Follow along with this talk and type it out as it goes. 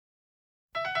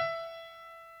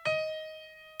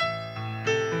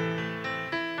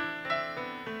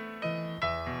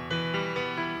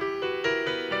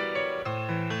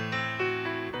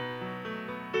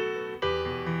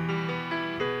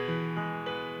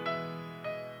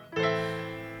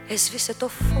Έσβησε το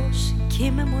φως κι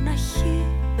είμαι μοναχή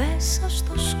μέσα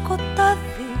στο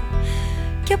σκοτάδι.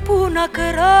 Και πού να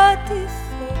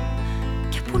κρατηθώ,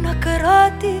 και πού να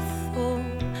κρατηθώ.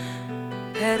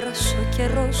 Πέρασε ο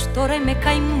καιρός, τώρα είμαι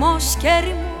καημός και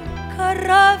έρημο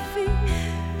καράβι.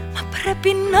 Μα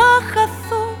πρέπει να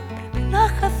χαθώ, πρέπει να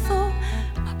χαθώ,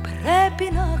 μα πρέπει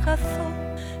να χαθώ.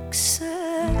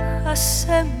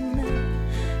 Ξέχασέ με,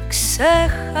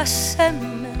 ξέχασέ με.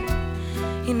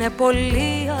 Είναι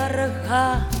πολύ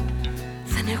αργά,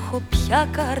 δεν έχω πια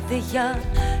καρδιά.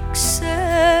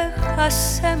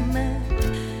 Ξέχασέ με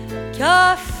κι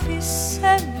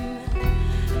άφησέ με.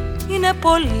 Είναι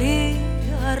πολύ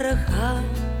αργά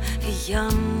για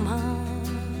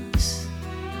μας.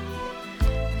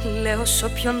 Λέω σ'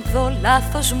 όποιον δω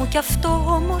λάθος μου κι αυτό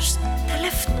όμως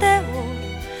τελευταίο.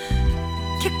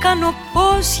 Και κάνω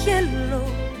πως γελώ,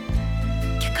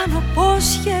 και κάνω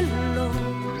πως γελώ.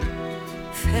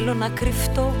 Θέλω να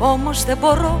κρυφτώ όμως δεν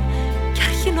μπορώ κι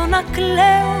αρχίνω να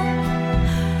κλαίω.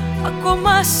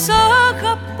 Ακόμα σ'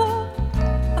 αγαπώ,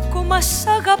 ακόμα σ'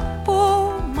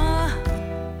 αγαπώ. Μα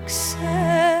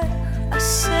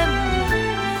ξέχασέ με,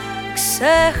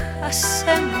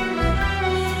 ξέχασέ με.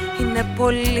 Είναι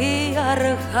πολύ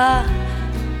αργά,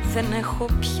 δεν έχω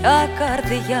πια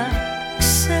καρδιά.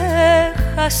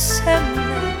 Ξέχασέ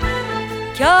με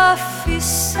κι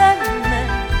άφησέ με.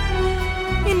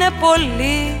 Είναι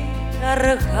πολύ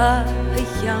αργά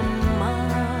για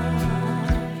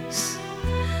μας.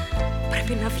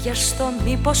 Πρέπει να βιαστώ,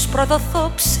 μήπως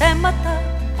προδοθώ ψέματα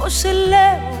πως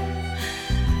λέω.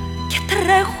 Και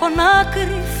τρέχω να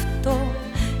κρυφτώ,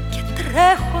 και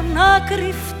τρέχω να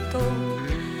κρυφτώ.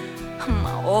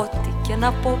 Μα ό,τι και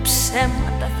να πω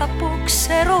ψέματα θα πω,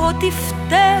 ξέρω ότι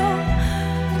φταίω.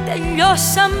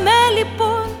 Τελειώσαμε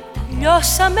λοιπόν,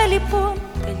 τελειώσαμε λοιπόν,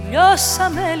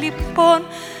 τελειώσαμε λοιπόν.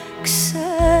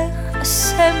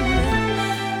 Ξέχασέ με,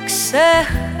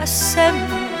 ξέχασέ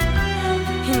με.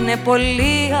 Είναι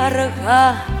πολύ αργά,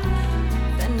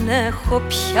 δεν έχω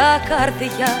πια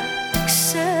καρδιά.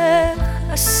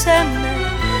 Ξέχασέ με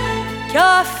κι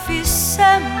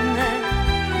άφησέ με.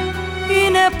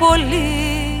 Είναι πολύ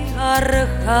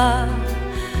αργά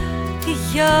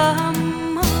για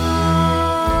μας.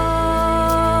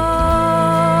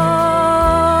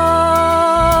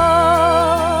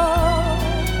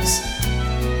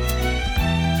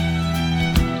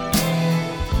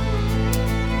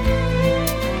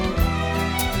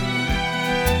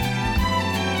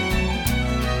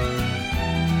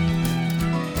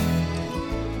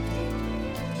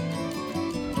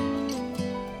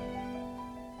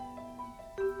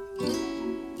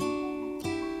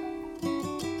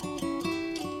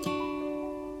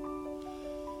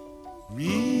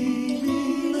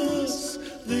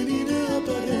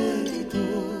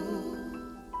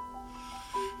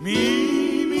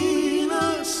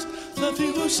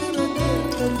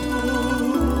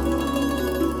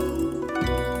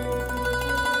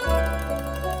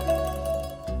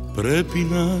 Πρέπει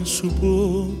να σου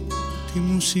πω τι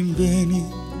μου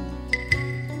συμβαίνει.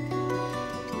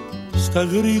 Στα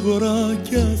γρήγορα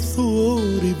και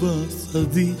αθόρυβα θα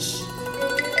δεις.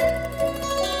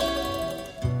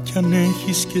 Κι αν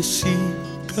έχεις κι εσύ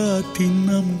κάτι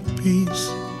να μου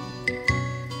πεις,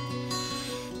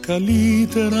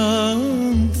 καλύτερα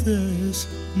αν θες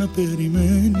να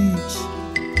περιμένεις.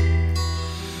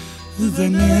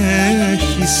 Δεν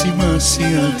έχει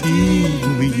σημασία τι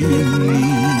βγαίνει.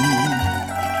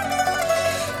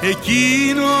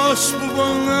 Εκείνος που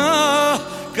πονά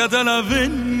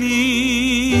καταλαβαίνει.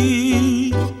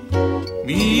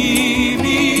 Μη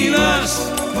μιλάς,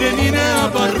 δεν είναι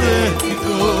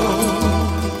απαραίτητο.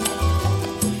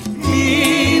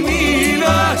 Μη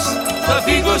μιλάς, θα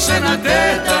φύγω σε ένα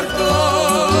τέταρτο.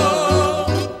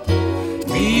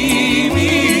 Μη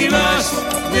μιλάς,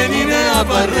 δεν είναι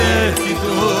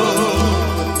απαραίτητο.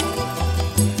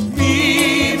 Μη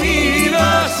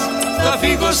μιλάς, θα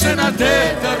φύγω σε ένα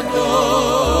τέταρτο.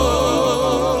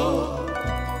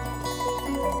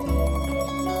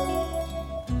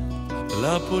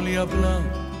 Απλά, πολύ απλά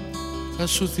θα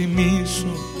σου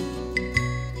θυμίσω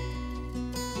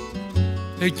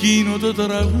εκείνο το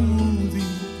τραγούδι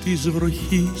της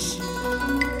βροχής.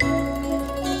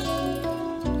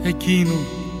 Εκείνο,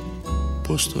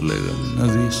 πώς το λέγανε να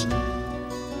δεις.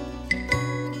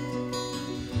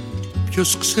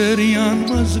 Ποιος ξέρει αν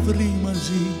μας βρει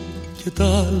μαζί και τ'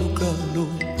 άλλο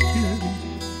καλοκαίρι.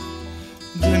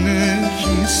 Δεν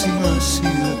έχει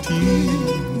σημασία τι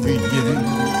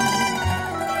βγαίνει.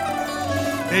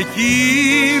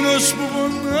 Εκείνος που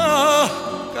πονά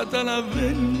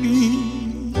καταλαβαίνει.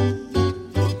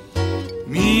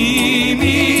 Μη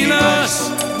μιλάς,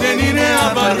 δεν είναι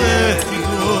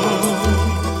απαραίτητο.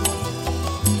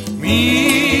 Μη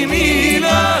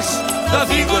μιλάς, θα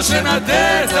φύγω σε ένα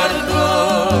τέταρτο.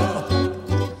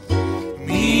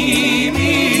 Μη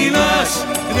μιλάς,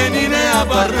 δεν είναι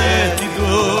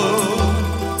απαραίτητο.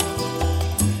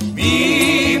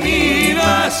 Μη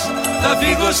μιλάς, θα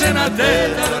φύγω σε ένα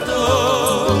τέταρτο.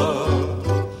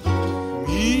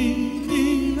 Μη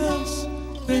μιλάς,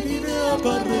 δεν είναι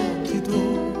απαραίτητο.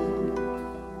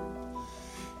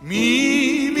 Μη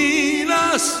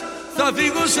μιλάς, θα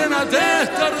φύγω σε ένα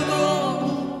τέταρτο.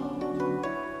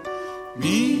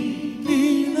 Μη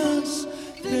μιλάς,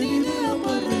 δεν είναι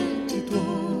απαραίτητο.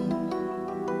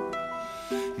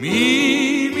 Μη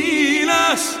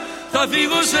μιλάς, θα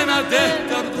φύγω σε ένα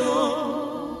τέταρτο.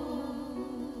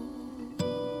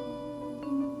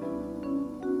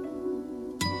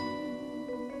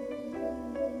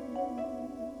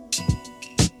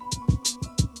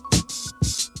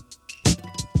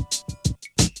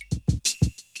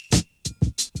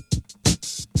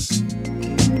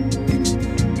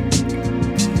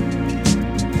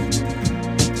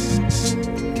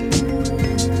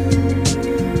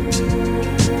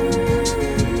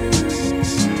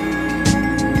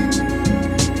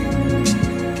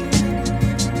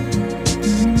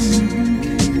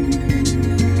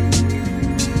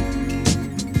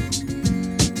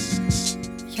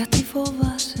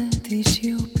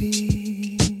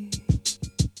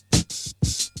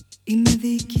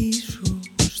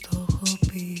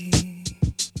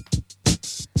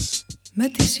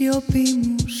 σιωπή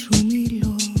μου σου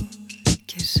μιλώ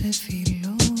και σε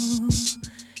φιλώ,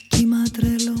 κύμα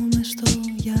τρελό μες στο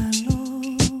γυαλό.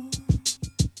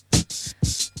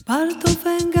 Πάρ' το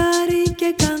φεγγάρι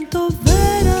και κάν' το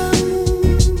βέρα μου,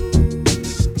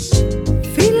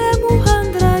 φίλε μου,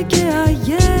 άντρα και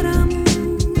αγέρα μου.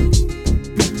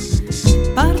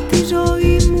 Πάρ' τη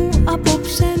ζωή μου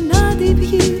απόψε να τη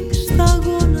βγεις,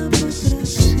 σταγόνα από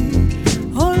κρασί,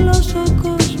 όλος ο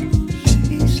κόσμος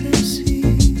είσαι εσύ.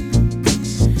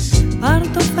 Πάρ'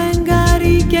 το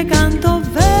φεγγάρι και κάν' το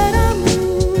βέρα μου,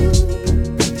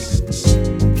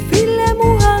 φίλε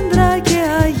μου, άντρα και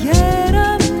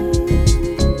αγέρα μου.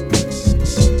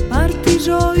 Πάρ' τη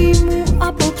ζωή μου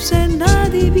απόψε να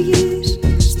τη βγεις,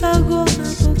 σταγόνα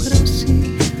από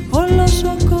κρασί, όλος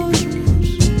ο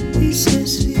κόσμος είσαι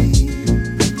εσύ.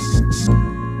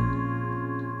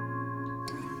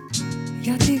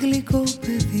 Γιατί γλυκό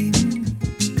παιδί μου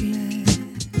κλαις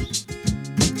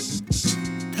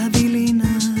τα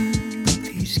δειλινά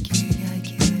τις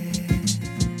Κυριακές.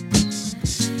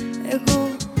 Εγώ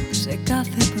σε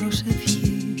κάθε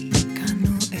προσευχή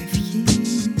κάνω ευχή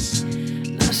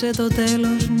να σε το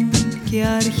τέλος μου και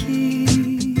αρχή.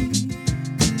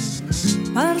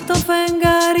 Πάρ' το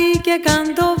φεγγάρι και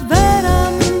κάν' το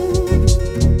βέρα μου,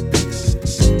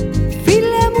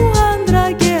 φίλε μου,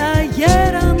 άντρα και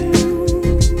αγέρα μου.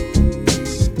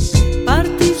 Πάρ'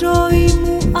 τη ζωή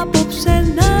μου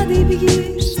απόψε να τη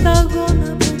βγεις,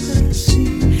 σταγόνα από κρασί,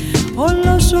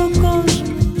 όλος ο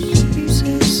κόσμος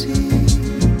είσαι εσύ.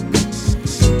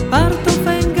 Πάρ' το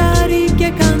φεγγάρι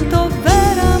και κάν' το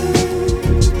βέρα μου,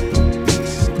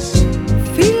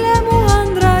 φίλε μου,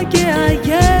 άντρα και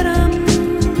αγέρα μου.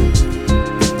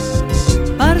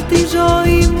 Πάρ' τη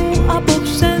ζωή μου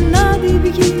απόψε να τη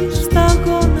βγεις,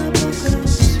 σταγόνα από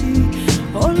κρασί,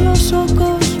 όλος ο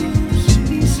κόσμος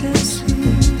είσαι εσύ.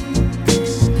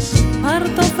 Πάρ'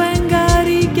 το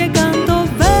φεγγάρι και κάν' το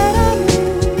βέρα μου,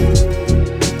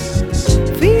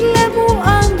 φίλε μου,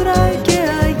 άντρα και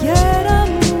αγέρα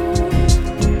μου.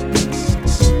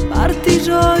 Πάρ' τη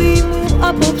ζωή μου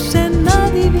απόψε να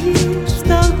τη βγεις,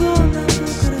 σταγόνα από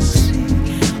κρασί,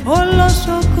 όλος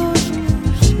ο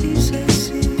κόσμος είσαι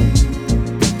εσύ.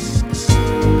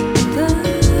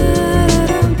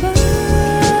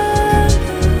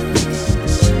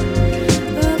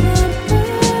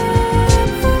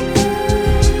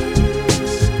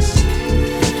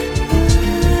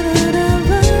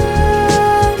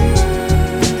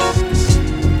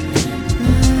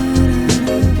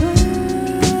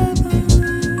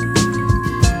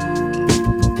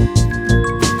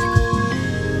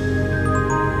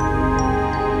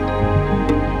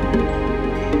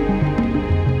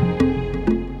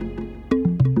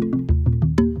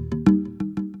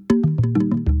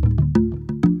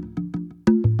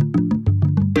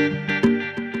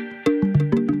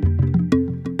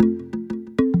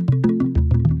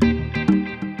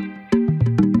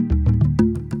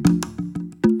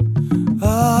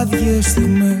 Άδειες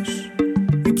στιγμές,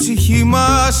 η ψυχή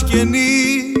μας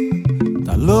κενή.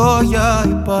 Τα λόγια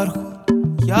υπάρχουν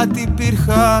γιατί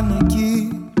υπήρχαν εκεί.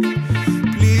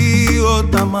 Πλοίο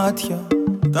τα μάτια,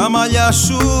 τα μαλλιά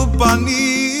σου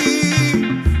πανί.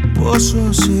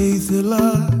 πόσο σε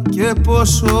ήθελα και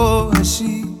πόσο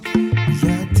εσύ.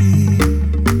 Γιατί,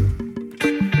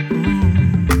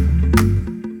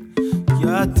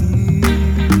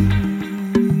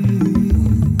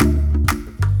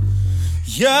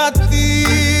 γιατί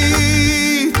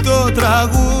το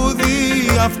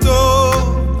τραγούδι αυτό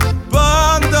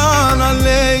πάντα να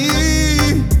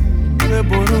λέει δεν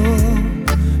μπορώ.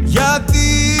 Γιατί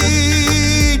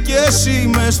κι εσύ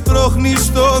με σπρώχνεις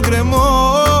στο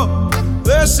γκρεμό.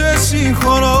 Δε σε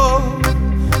συγχωρώ,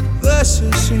 δε σε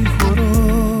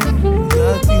συγχωρώ.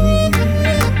 Γιατί,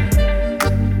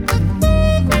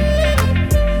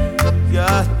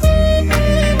 γιατί,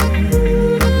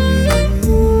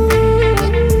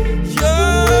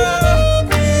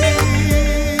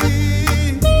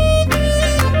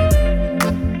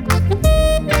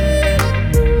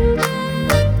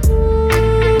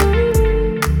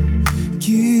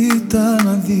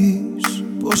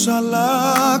 πως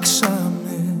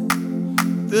αλλάξαμε,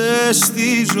 δες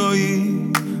τη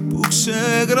ζωή που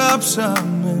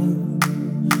ξεγράψαμε.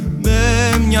 Με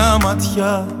μια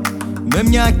ματιά, με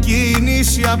μια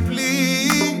κίνηση απλή,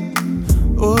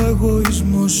 ο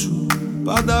εγωισμός σου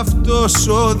πάντα αυτός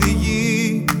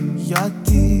οδηγεί.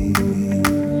 Γιατί,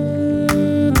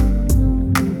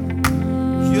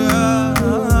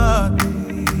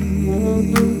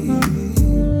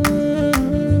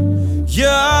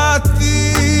 γιατί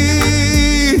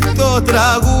το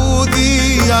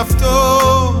τραγούδι αυτό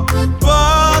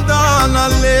πάντα να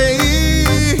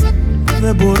λέει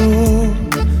δεν μπορώ.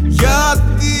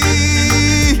 Γιατί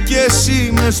κι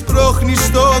εσύ με σπρώχνεις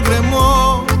στο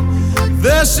γκρεμό.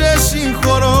 Δε σε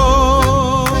συγχωρώ,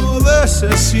 δε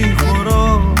σε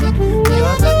συγχωρώ.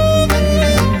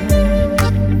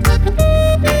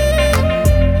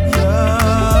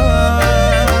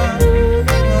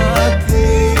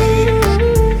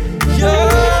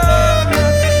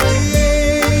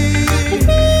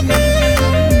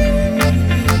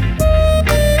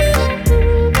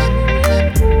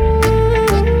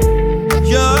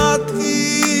 Γιατί,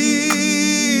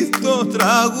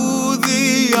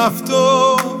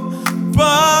 αυτό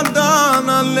πάντα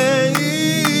να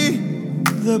λέει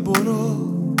δεν μπορώ.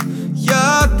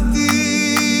 Γιατί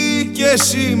κι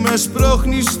εσύ με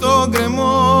σπρώχνεις στο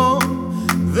γκρεμό.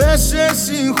 Δε σε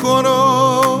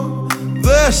συγχωρώ,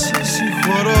 δε σε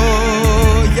συγχωρώ.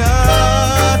 Γιατί,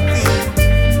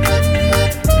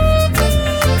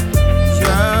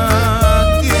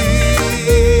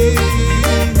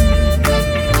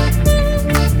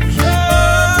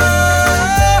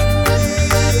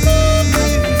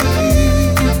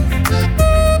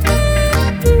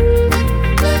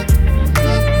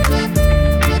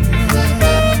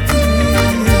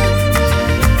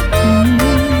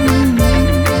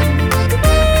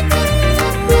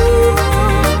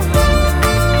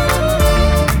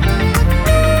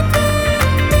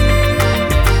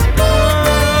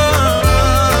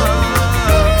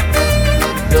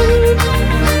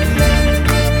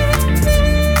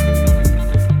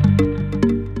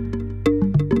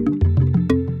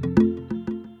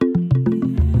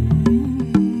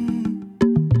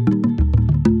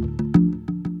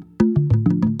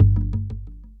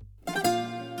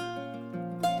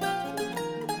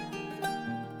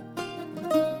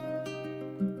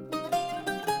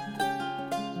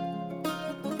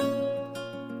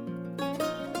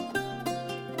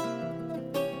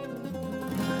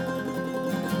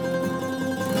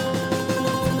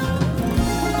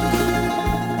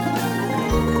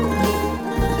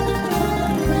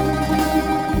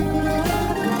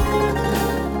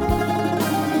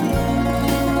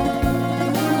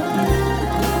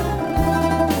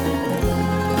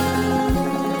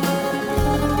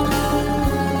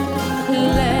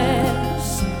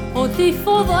 τι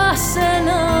φοβάσαι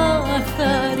να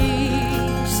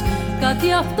χαρείς κάτι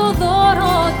απ' το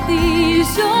δώρο της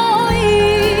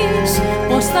ζωής.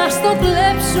 Πως θα στο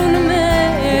κλέψουν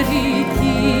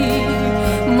μερικοί,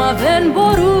 μα δεν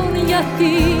μπορούν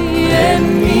γιατί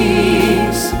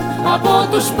εμείς από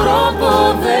τους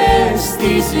πρόποδες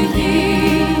της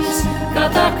γης,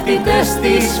 κατακτητές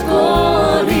της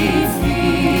κορυφής,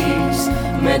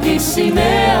 με τη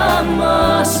σημαία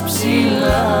μας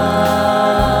ψηλά.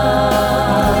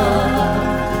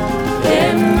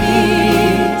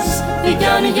 Εμείς τι κι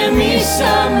αν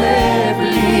γεμίσαμε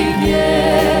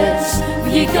πληγές,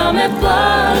 βγήκαμε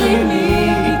πάλι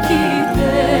νικητές,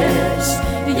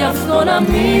 γι' αυτό να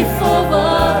μη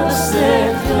φοβάσαι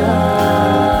πια.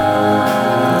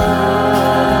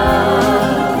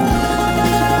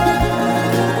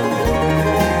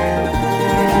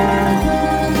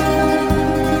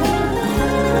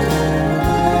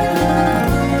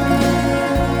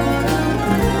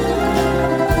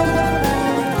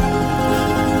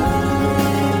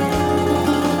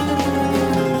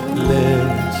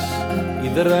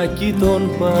 πατράκι των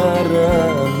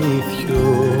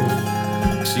παραμυθιών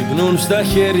ξυπνούν στα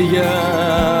χέρια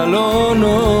άλλων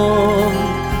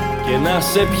και να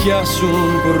σε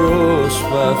πιάσουν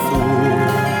προσπαθούν,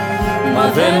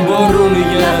 μα δεν μπορούν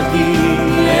γιατί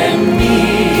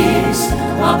εμείς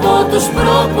από τους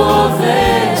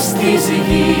πρόποδες της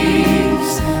γης,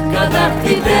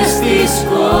 κατακτητές της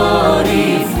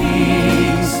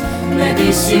κορυφής, με τη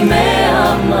σημαία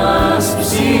μας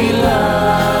ψηλά.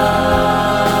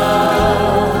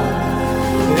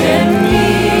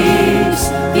 Εμείς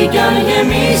τι κι αν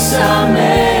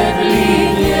γεμίσαμε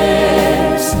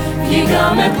πληγές,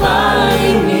 βγήκαμε πάλι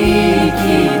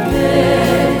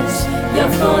νικητές, γι'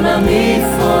 αυτό να μη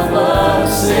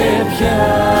φοβάσαι πια.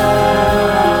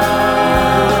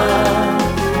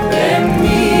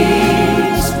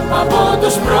 Εμείς από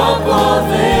τους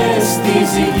πρόποδες της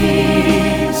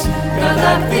γης,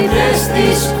 κατακτητές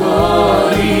της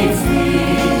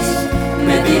κορυφής,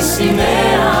 με τη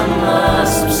σημαία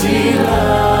μας ψηλά.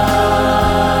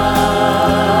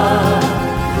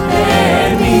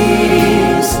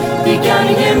 Εμείς τι κι αν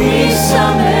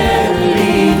γεμίσαμε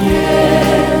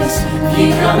πληγές,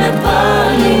 βγήκαμε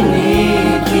πάλι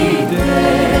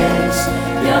νικητές,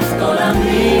 γι' αυτό να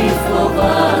μη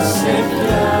φοβάσαι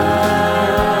πια.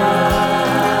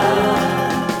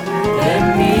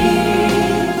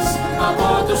 Εμείς από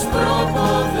τους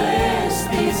πρόποδες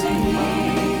της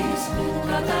γης,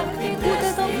 κατακτητές ούτε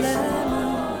το βλέμμα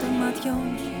των ματιών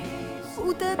σου,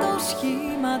 ούτε το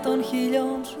σχήμα των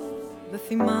χιλιών σου δεν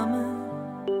θυμάμαι,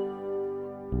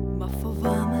 μα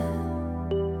φοβάμαι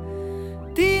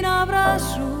την αυρά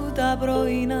σου τα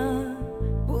πρωινά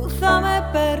που θα με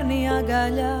παίρνει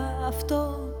αγκαλιά, αυτό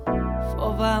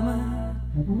φοβάμαι.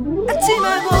 Έτσι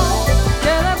είμαι εγώ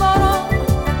και δεν μπορώ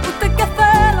ούτε και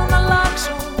θέλω να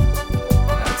αλλάξω.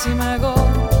 Έτσι είμαι εγώ,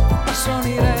 ας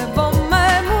ονειρεύομαι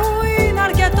μου είναι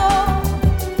αρκετό.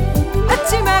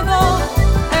 Έτσι είμαι εγώ,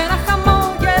 ένα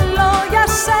χαμόγελο για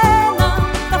σένα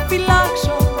θα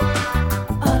φυλάξω,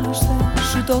 άλλωστε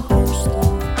σου το χρωστώ.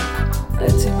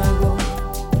 Έτσι είμαι εγώ,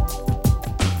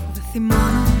 δεν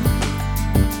θυμάμαι,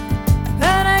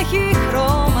 δεν έχει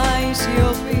χρώμα η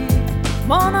σιωπή,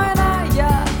 μόνο ένα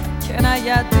για και ένα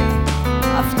γιατί,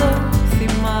 αυτό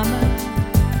θυμάμαι,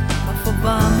 μα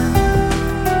φοβάμαι.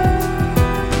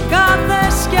 Κάθε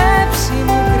σκέψη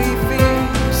μου κρυφή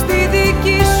στη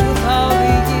δική σου θα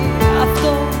οδηγεί,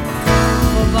 αυτό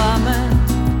φοβάμαι.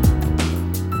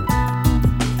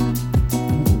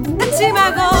 Έτσι είμαι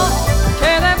εγώ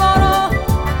και δεν μπορώ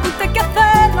ούτε και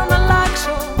θέλω να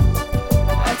αλλάξω.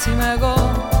 Έτσι είμαι εγώ,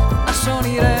 ας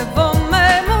ονειρεύομαι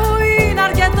μου είναι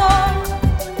αρκετό.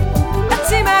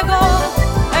 Έτσι είμαι εγώ,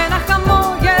 ένα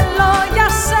χαμόγελο για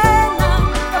σένα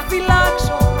θα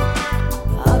φυλάξω,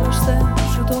 άλλωστε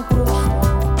σου το χρωστώ.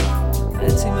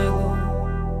 Έτσι είμαι εγώ.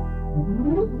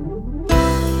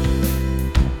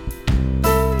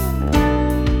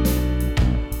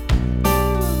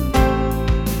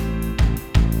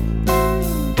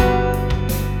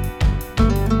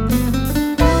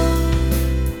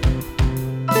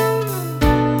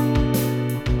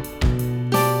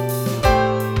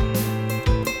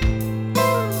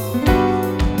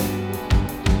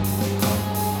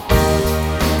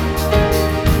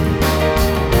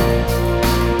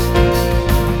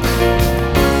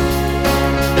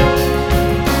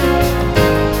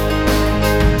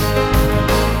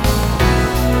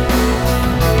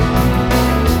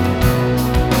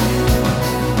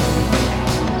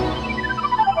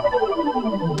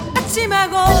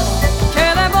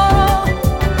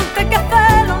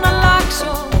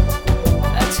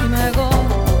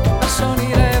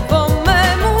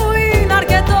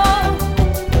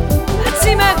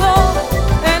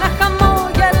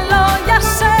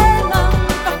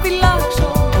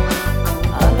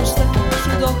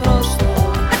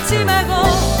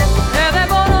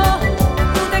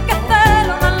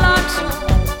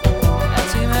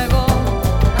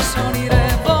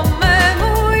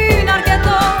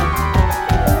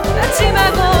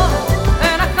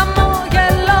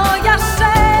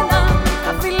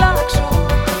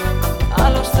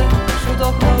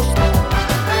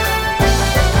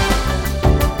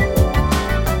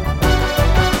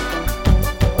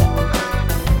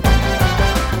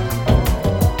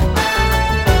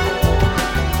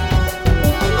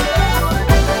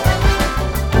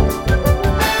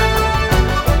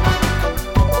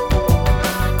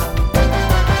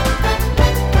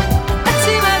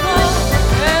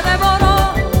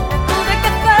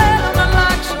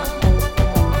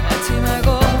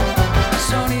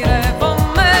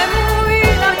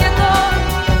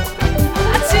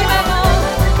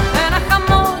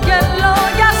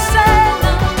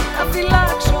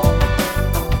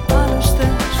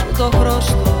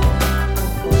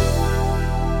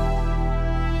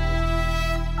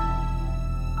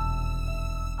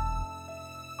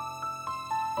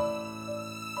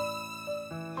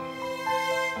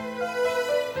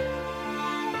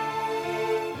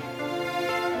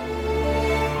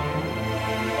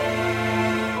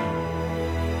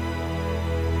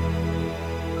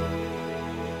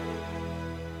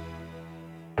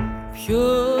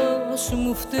 Ποιος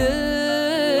μου φταίει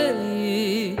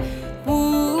που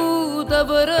τα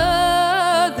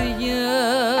βράδια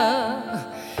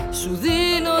σου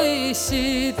δίνω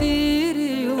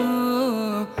εισιτήριο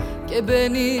και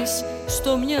μπαίνεις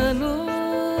στο μυαλό.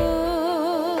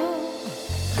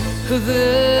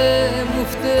 Δεν μου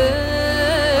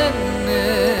φταίνε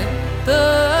τα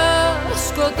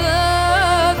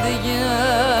σκοτάδια,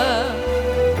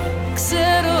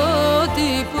 ξέρω ότι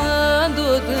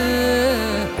πάντοτε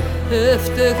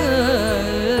έφταιγα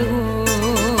εγώ.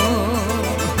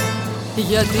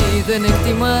 Γιατί δεν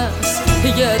εκτιμάς,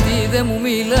 γιατί δεν μου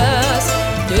μιλάς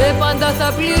και πάντα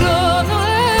θα πληρώνω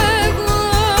εγώ.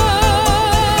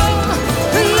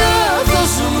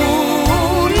 Λάθος μου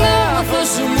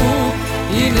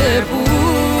είναι που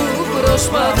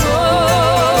προσπαθώ.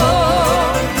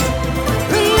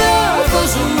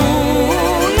 Λάθος μου,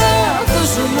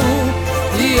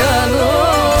 τι άλλο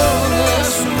να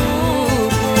σου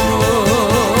πω.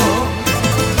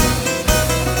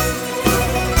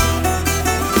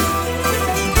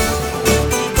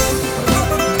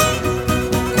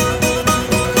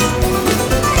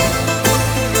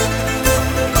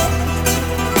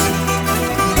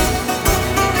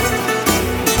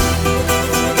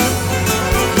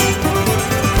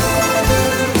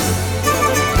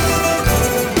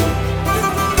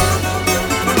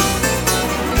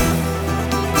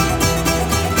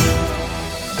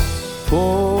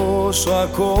 Πόσο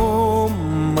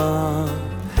ακόμα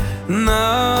να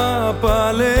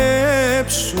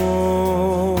παλέψω,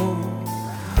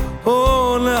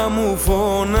 όλα μου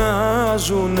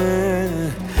φωνάζουνε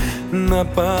να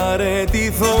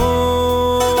παραιτηθώ.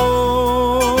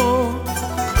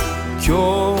 Κι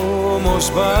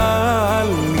όμως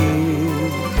πάλι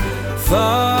θα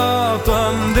το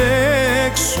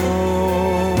αντέξω,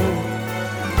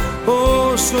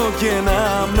 όσο και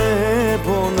να με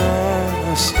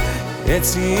πονάς,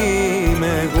 έτσι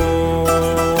είμαι εγώ.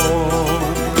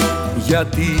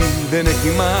 Γιατί δεν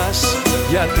εκτιμάς,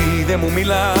 γιατί δεν μου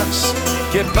μιλάς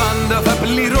και πάντα θα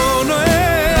πληρώνω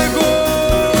εγώ.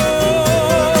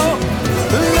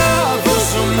 Λάθος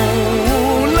μου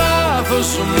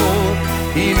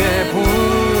είναι που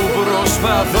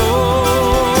προσπαθώ.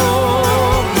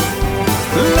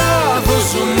 Λάθος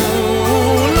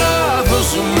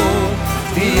μου,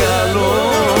 τι άλλο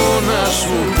να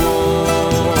σου πω.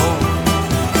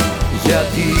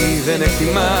 Γιατί δεν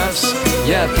εκτιμάς,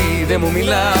 γιατί δεν μου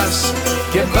μιλάς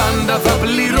και πάντα θα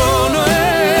πληρώνω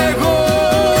εγώ.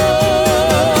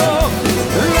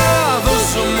 Λάθος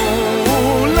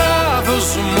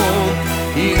μου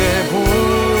είναι που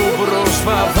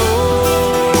προσπαθώ.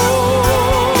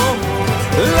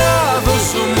 Λάθος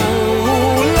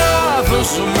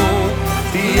μου,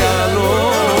 τι άλλο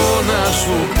να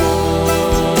σου πω.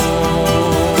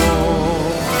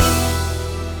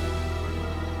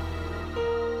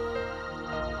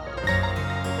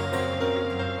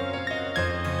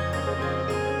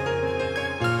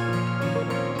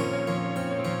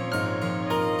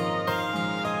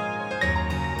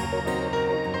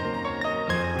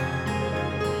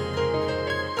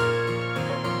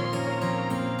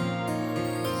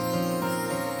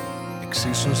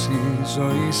 Εξίσωση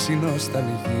ζωής η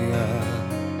νοσταλγία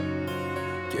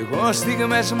κι εγώ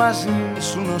στιγμές μαζί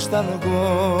σου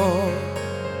νοσταλγώ.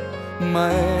 Μα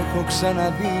έχω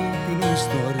ξαναδεί την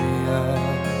ιστορία,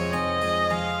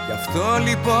 γι' αυτό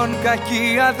λοιπόν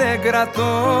κακία δεν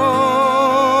κρατώ.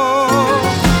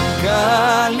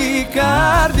 Καλή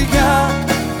καρδιά,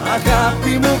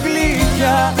 αγάπη μου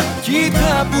γλυκιά,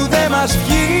 κοίτα που δεν μας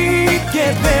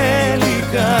βγήκε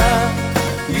τελικά.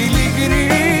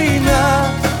 Ειλικρίνα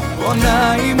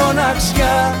πονάει η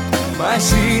μοναξιά, μα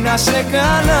εσύ να σε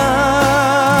καλά.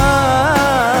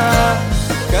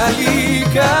 Καλή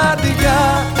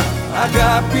καρδιά,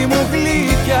 αγάπη μου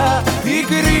γλυκιά, τι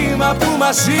κρίμα που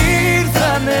μας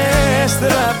ήρθανε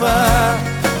στραβά.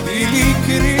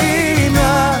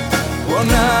 Ειλικρίνα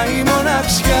πονάει η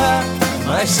μοναξιά,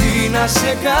 μα εσύ να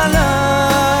σε καλά.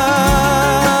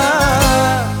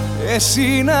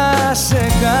 Εσύ να σε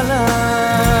καλά.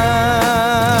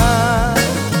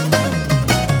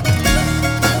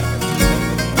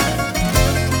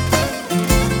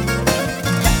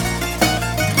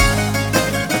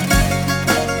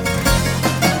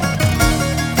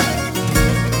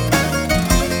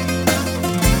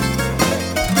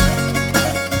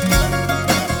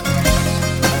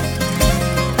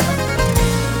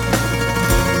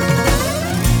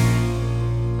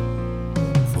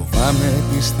 Φοβάμαι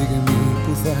τη στιγμή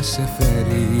που θα σε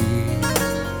φέρει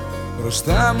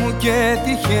μπροστά μου και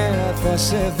τυχαία θα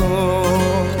σε δω.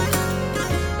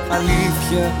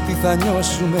 Αλήθεια τι θα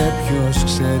νιώσουμε ποιος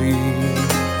ξέρει,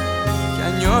 κι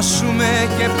αν νιώσουμε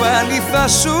και πάλι θα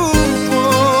σου πω.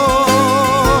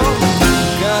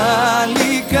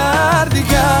 Καλή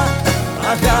καρδιά,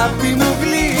 αγάπη μου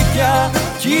γλυκιά,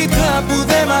 κοίτα που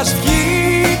δεν μας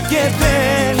βγήκε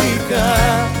τελικά.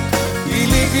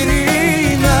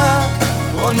 Ειλικρίνα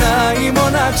πονάει η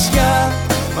μοναξιά,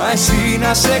 μα εσύ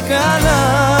να σε καλά.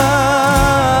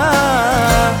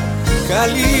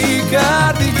 Καλή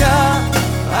καρδιά,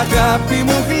 αγάπη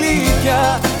μου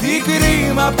γλυκιά, τι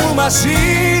κρίμα που μας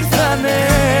ήρθανε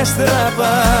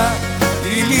στραβά.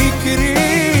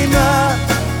 Ειλικρίνα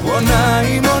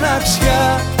πονάει η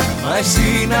μοναξιά, μα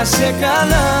εσύ να σε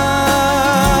καλά.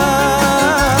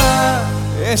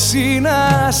 Εσύ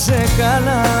να σε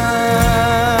καλά.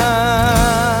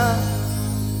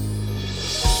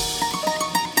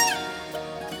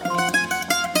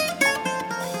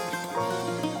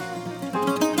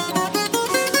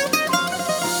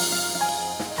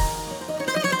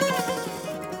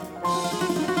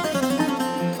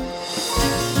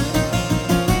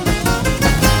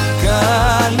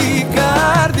 Καλή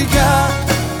καρδιά,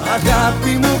 αγάπη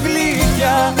μου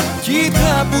γλυκιά,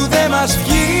 κοίτα που δεν μας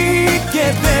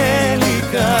βγήκε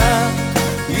τελικά.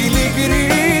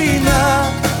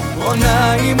 Ειλικρίνα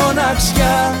πονάει η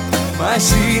μοναξιά, μα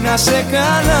εσύ να σε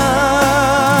καλά.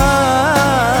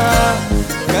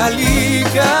 Καλή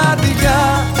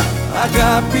καρδιά,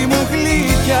 αγάπη μου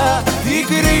γλυκιά,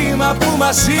 τι κρίμα που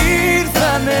μας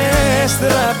ήρθανε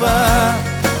στραβά.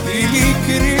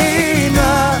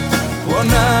 Ειλικρίνα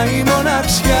πονάει η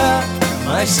μοναξιά,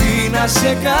 μα εσύ να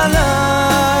σε καλά.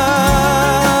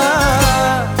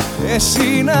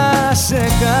 Εσύ να σε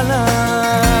καλά.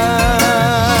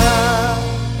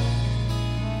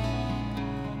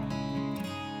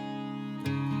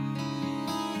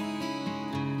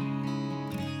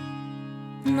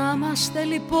 Να είμαστε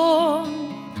λοιπόν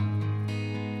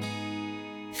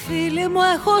φίλοι μου,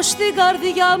 έχω στην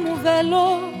καρδιά μου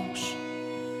βέλος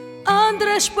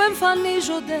άντρες που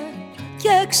εμφανίζονται και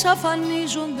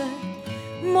εξαφανίζονται,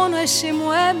 μόνο εσύ μου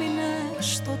έμεινες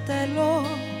στο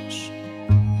τέλος.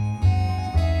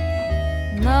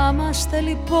 Να είμαστε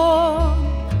λοιπόν,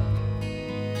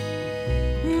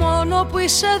 μόνο που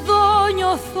είσαι εδώ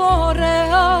νιώθω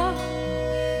ωραία.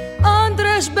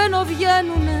 Άντρες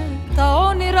μπαινοβγαίνουνε, τα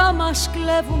όνειρα μας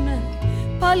κλέβουνε,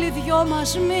 πάλι δυο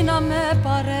μας μείναμε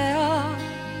παρέα.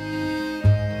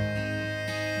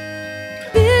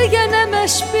 Πήγαινε με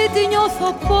σπίτι, νιώθω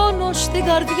πόνο στην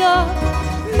καρδιά,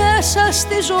 μέσα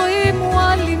στη ζωή μου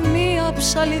άλλη μία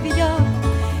ψαλιδιά.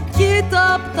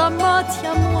 Κοίτα απ' τα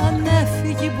μάτια μου αν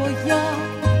έφυγε η μπογιά,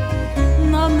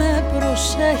 να με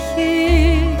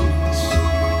προσέχεις.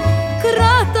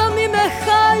 Κράτα μη με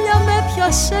χάλια, με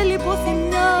πιάσε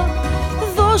λιποθυμιά,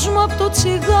 δώσ' μου απ' το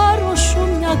τσιγάρο σου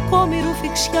μια ακόμη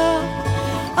ρουφιξιά.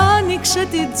 Άνοιξε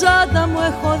την τσάντα μου,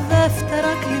 έχω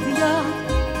δεύτερα κλειδιά,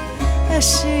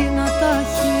 εσύ να τα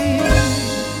έχεις.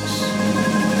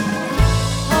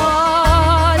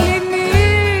 Άλλη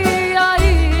μία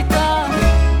ήταν,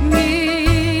 μη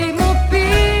μου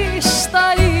πεις τα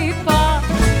είπα.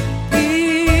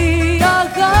 Η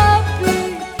αγάπη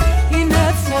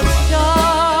είναι φωτιά,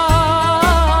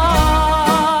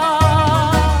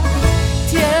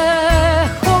 τι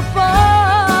έχω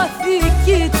πάθει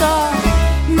κοίτα.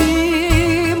 Μη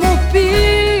μου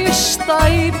πεις τα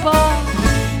είπα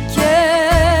και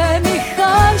μη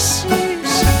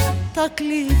χάσεις τα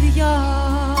κλειδιά.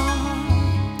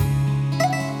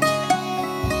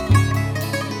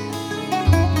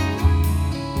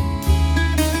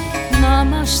 Να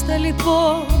είμαστε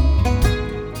λοιπόν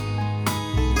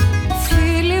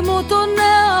φίλοι μου, τον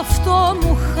εαυτό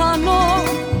μου χάνω.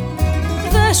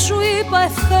 Δεν σου είπα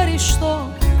ευχαριστώ,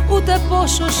 ούτε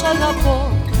πόσο σ'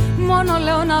 αγαπώ, μόνο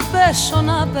λέω να πέσω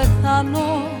να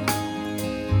πεθάνω.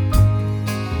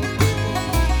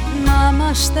 Να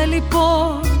είμαστε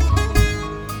λοιπόν,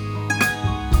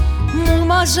 μου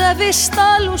μαζεύεις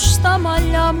τάλους στα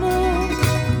μαλλιά μου.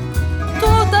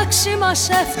 Το ταξί μας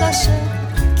έφτασε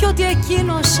κι ό,τι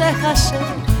εκείνος έχασε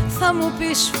θα μου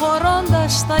πεις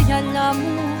φορώντας τα γυαλιά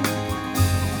μου.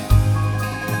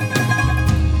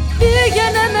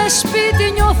 Πήγαινε με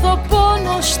σπίτι, νιώθω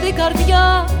πόνο στην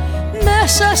καρδιά,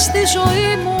 μέσα στη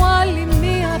ζωή μου άλλη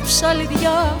μία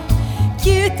ψαλιδιά.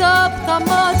 Κοίτα απ' τα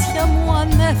μάτια μου αν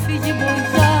έφυγε η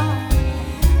μπογιά,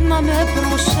 να με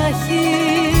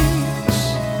προσέχεις.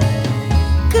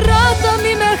 Κράτα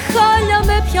μη με χάλια,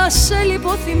 με πιάσε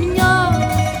λιποθυμιά,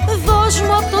 δώσ'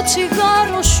 μου απ' το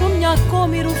τσιγάρο σου μια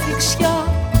ακόμη ρουφιξιά.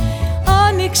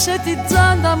 Άνοιξε την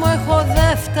τσάντα μου, έχω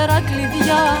δεύτερα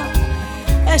κλειδιά,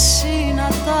 εσύ να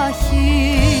τα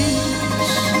έχεις.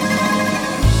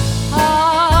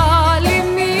 Άλλη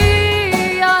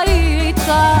μία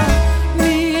ήταν,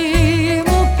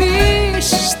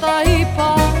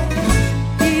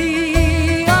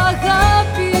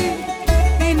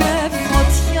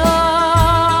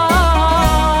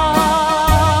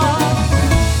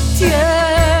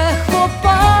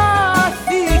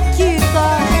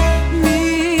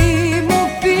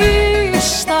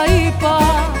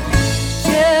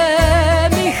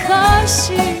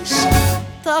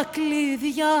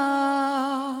 κλειδιά.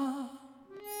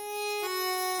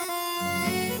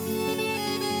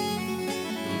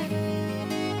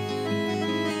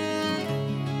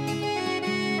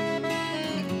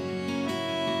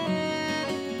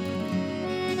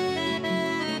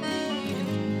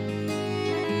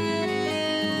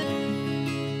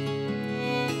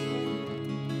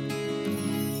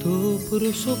 Το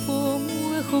πρόσωπό μου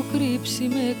έχω κρύψει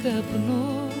με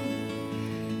καπνό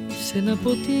σε ένα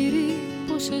ποτήρι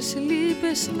πόσες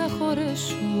λύπες να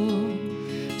χωρέσω.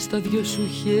 Στα δυο σου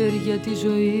χέρια τη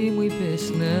ζωή μου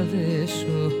είπες να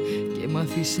δέσω και μ'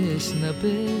 άφησες να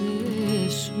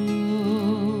πέσω.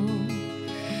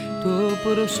 Το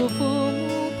πρόσωπό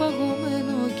μου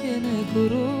παγωμένο και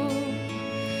νεκρό,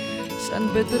 σαν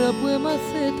πέτρα που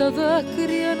έμαθε τα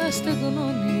δάκρυα να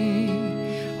στεγνώνει.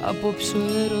 Απόψε ο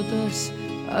έρωτας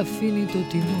αφήνει το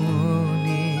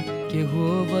τιμόνι κι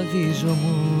εγώ βαδίζω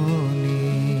μόνη.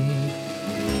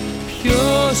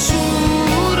 Ποιος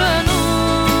ουρανός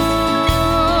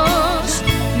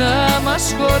να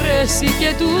μας χωρέσει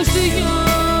και τους δυο,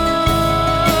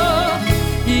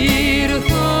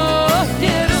 ήρθε ο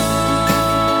καιρός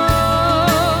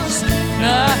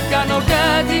να κάνω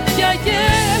κάτι πια κι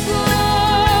εγώ.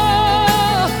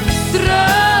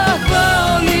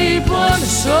 Τραβάω λοιπόν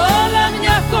σ' όλα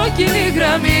μια κόκκινη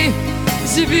γραμμή,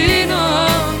 σβήνω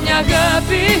μια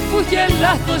αγάπη που είχε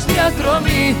λάθος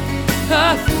διαδρομή.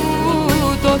 Αφού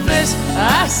το θες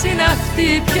ας είναι αυτή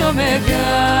η πιο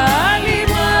μεγάλη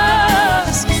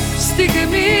μας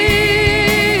στιγμή.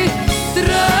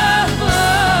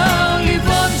 Τραβάω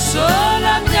λοιπόν σ'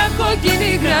 όλα μια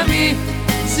κόκκινη γραμμή,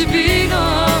 σβήνω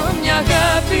μια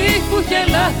αγάπη που είχε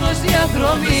λάθος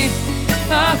διαδρομή.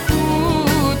 Αφού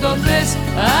το θες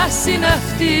ας είναι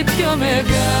αυτή η πιο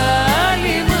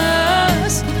μεγάλη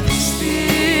μας στιγμή.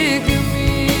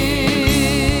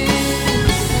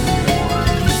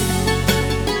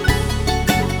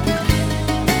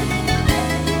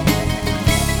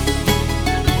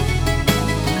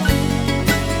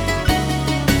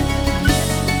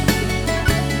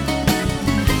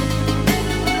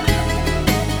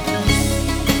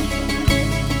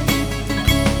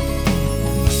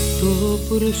 Το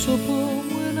πρόσωπό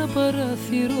μου ένα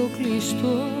παράθυρο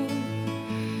κλειστό,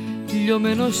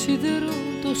 λιωμένο σίδερο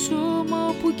το σώμα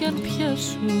όπου κι αν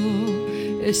πιάσω.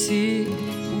 Εσύ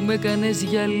που με κάνες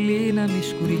γυαλί να μη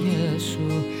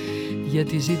σκουριάσω,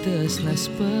 γιατί ζητάς να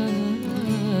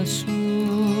σπάσω.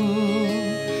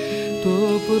 Το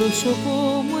πρόσωπό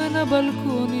μου ένα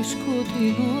μπαλκόνι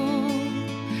σκοτεινό,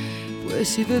 που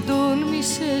εσύ δεν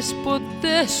τόλμησες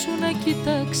ποτέ σου να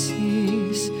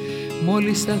κοιτάξεις.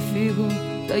 Μόλις θα φύγω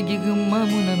τα αγγίγμά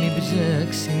μου να μην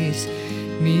ψάξεις,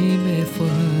 μη με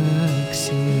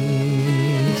φωνάξεις.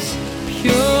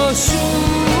 Ποιος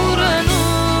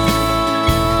ουρανός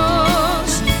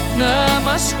να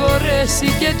μας χωρέσει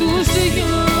και τους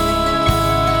δυο,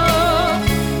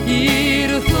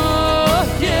 ήρθε ο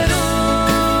καιρός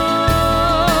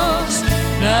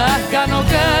να κάνω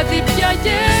κάτι πια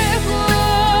κι εγώ.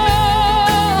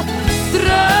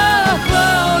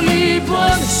 Τραβάω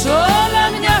λοιπόν σ' όλα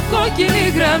μια κόκκινη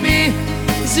γραμμή,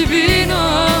 σβήνω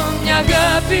μια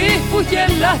αγάπη που είχε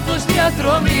λάθος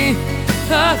διαδρομή.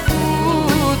 Αφού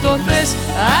το θες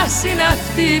ας είναι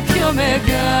αυτή η πιο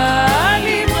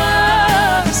μεγάλη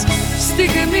μας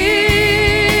στιγμή.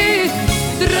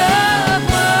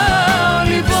 Τραβάω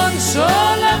λοιπόν σ'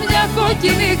 όλα μια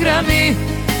κόκκινη γραμμή,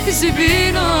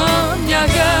 σβήνω μια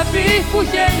αγάπη που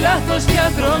είχε λάθος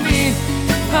διαδρομή.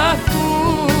 Αφού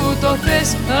το θες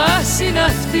ας είναι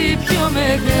αυτή η πιο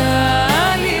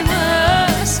μεγάλη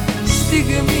μας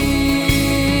στιγμή.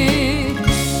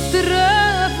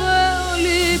 Τραβάω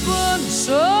λοιπόν σ'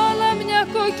 όλα μια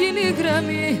κόκκινη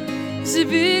γραμμή,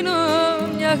 σβήνω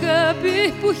μια αγάπη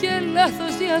που είχε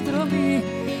λάθος διαδρομή.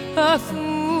 Αφού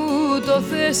το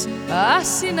θες ας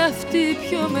είναι αυτή η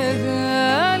πιο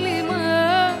μεγάλη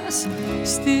μας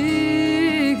στιγμή.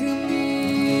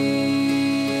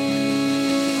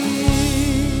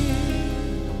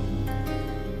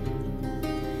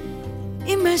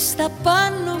 Είμαι στα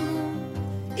πάνω μου,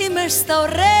 είμαι στα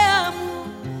ωραία μου,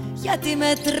 γιατί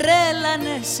με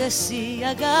τρέλανες εσύ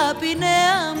αγάπη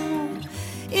νέα μου.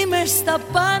 Είμαι στα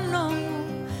πάνω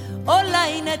μου, όλα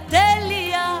είναι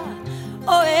τέλεια,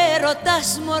 ο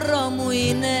έρωτας μωρό μου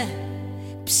είναι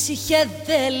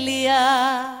ψυχεδέλεια.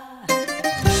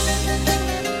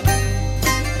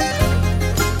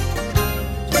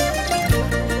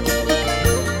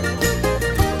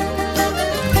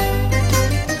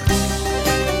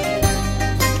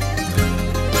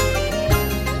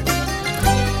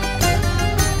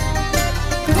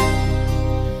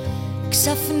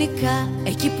 Ξαφνικά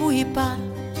εκεί που είπα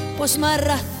πως πως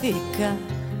μαράθηκα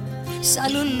σαν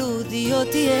λουλούδι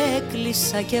ότι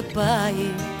έκλεισα και πάει.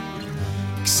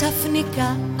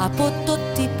 Ξαφνικά από το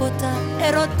τίποτα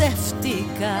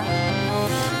ερωτεύτηκα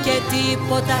και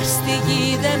τίποτα στη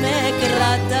γη δεν με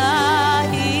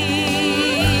κρατάει.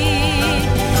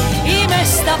 Είμαι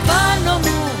στα πάνω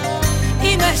μου,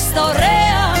 είμαι στα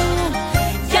ωραία μου,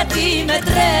 γιατί με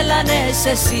τρέλανες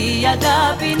εσύ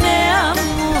αγάπη νέα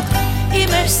μου.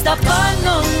 Είμαι στα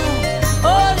πάνω μου,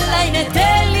 όλα είναι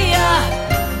τέλεια,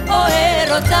 ο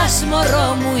έρωτας μωρό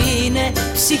μου είναι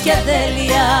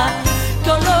ψυχεδέλεια. Κι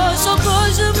όλος ο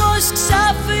κόσμος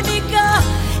ξαφνικά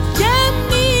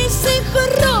γεμίζει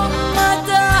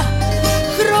χρώματα,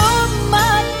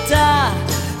 χρώματα,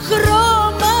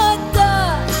 χρώματα.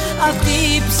 Αυτή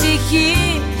η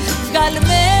ψυχή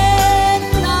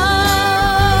βγαλμένα.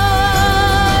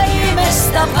 Είμαι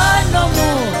στα πάνω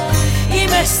μου,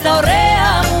 είμαι στα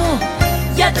ωραία μου,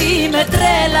 γιατί με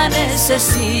τρέλανες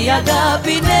εσύ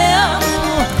αγάπη νέα μου.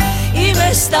 Είμαι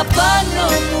στα πάνω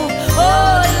μου,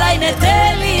 όλα είναι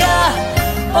τέλεια,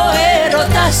 ο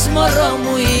έρωτας μωρό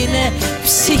μου είναι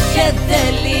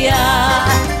ψυχεδέλεια.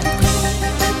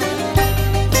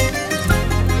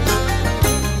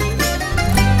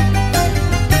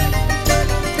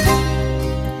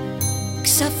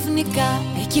 Ξαφνικά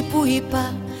εκεί που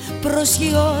είπα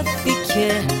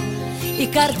προσγειώθηκε, η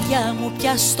καρδιά μου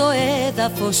πια στο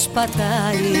έδαφος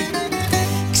πατάει.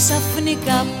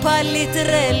 Ξαφνικά πάλι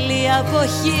τρέλη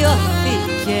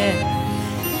αποχειώθηκε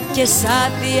και σαν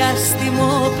διάστημο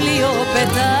πλοίο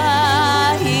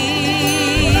πετάει.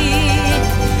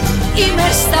 Είμαι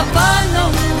στα πάνω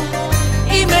μου,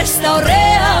 είμαι στα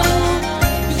ωραία μου,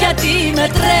 γιατί με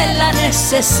τρέλανες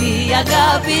εσύ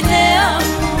αγάπη νέα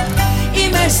μου.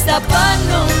 Είμαι στα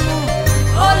πάνω μου,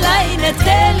 όλα είναι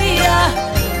τέλεια,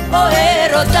 ο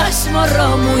έρωτας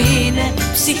μωρό μου είναι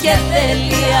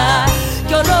ψυχεδέλεια.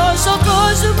 Κι όλος ο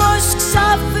κόσμος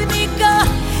ξαφνικά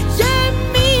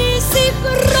γεμίζει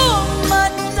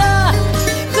χρώματα,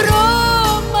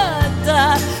 χρώματα,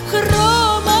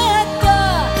 χρώματα.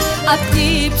 Απ' τη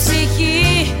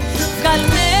ψυχή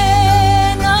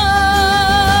βγαλμένα.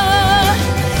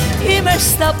 Είμαι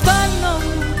στα πάνω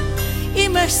μου,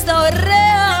 είμαι στα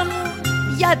ωραία μου,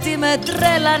 γιατί με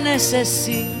τρέλανες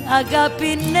εσύ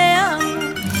αγάπη νέα μου.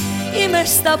 Είμαι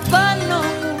στα πάνω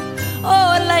μου,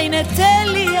 όλα είναι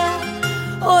τέλεια,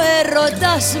 ο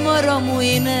έρωτας μωρό μου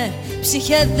είναι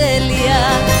ψυχεδέλεια.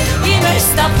 Είμαι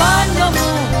στα πάνω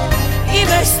μου,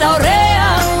 είμαι στα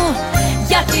ωραία μου,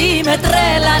 γιατί με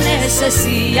τρέλανες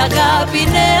εσύ αγάπη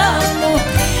νέα μου.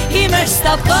 Είμαι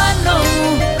στα πάνω μου,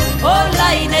 όλα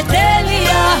είναι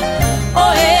τέλεια, ο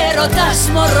έρωτας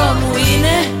μωρό μου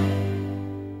είναι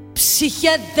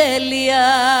ψυχεδέλεια.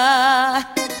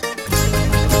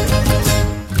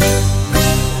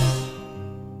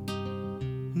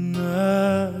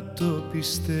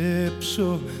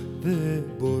 Πιστέψω δεν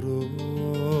μπορώ,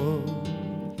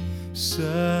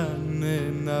 σαν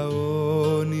ένα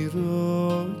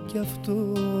όνειρο κι αυτό.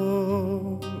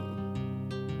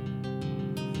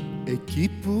 Εκεί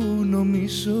που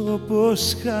νομίζω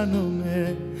πως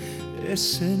χάνομαι,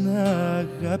 εσένα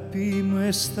αγάπη μου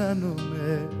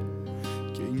αισθάνομαι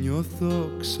και νιώθω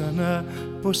ξανά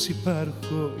πως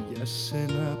υπάρχω, για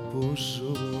σένα πως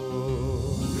ζω.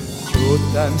 Κι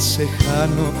όταν σε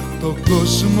χάνω, τον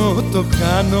κόσμο το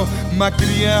χάνω,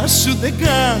 μακριά σου δεν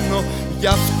κάνω, γι'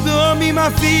 αυτό μη μ'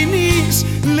 αφήνεις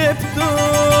λεπτό.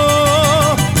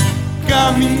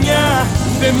 Καμιά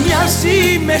δεν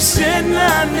μοιάζει με σένα,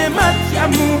 ναι μάτια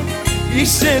μου,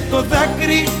 είσαι το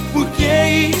δάκρυ που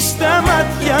καίει στα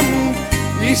μάτια μου,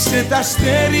 είσαι τ'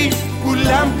 αστέρι που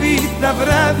λάμπει τα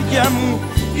βράδια μου,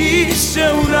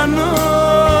 είσαι ουρανός.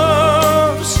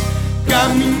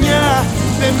 Καμιά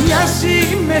δεν μοιάζει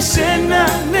με σένα,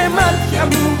 ναι μάτια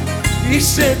μου,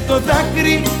 είσαι το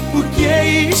δάκρυ που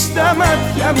καίει στα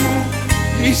μάτια μου,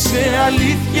 είσαι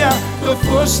αλήθεια το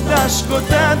φως στα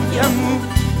σκοτάδια μου.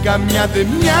 Καμιά δεν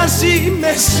μοιάζει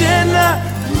με σένα,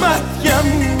 μάτια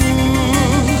μου.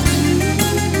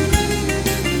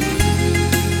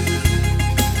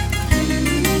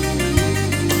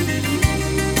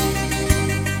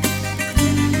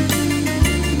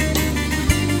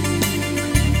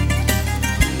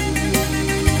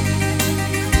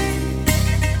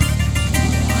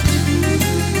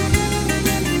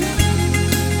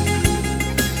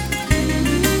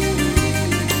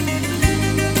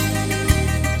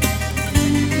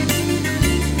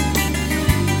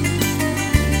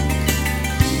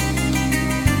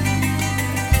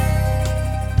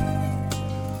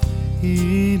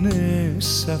 Είναι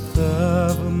σαν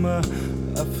θαύμα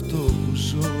αυτό που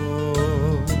ζω,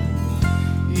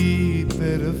 η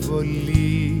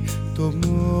υπερβολή το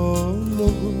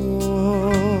ομολογώ.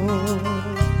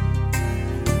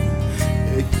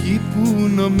 Εκεί που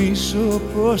νομίζω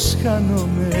πως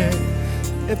χάνομαι,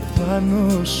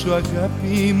 επάνω σου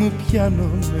αγάπη μου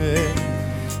πιάνομαι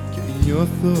και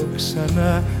νιώθω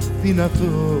ξανά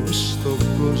δυνατός στον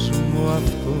κόσμο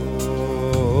αυτό.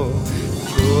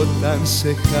 Κι όταν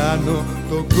σε χάνω,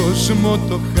 τον κόσμο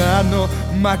το χάνω,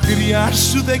 μακριά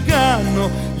σου δεν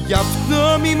κάνω, γι'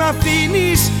 αυτό μη μ'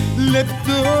 αφήνεις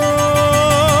λεπτό.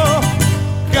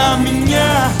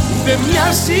 Καμιά δεν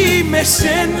μοιάζει με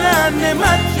σένα, ναι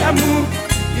μάτια μου,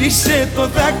 είσαι το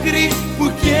δάκρυ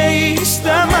που καίει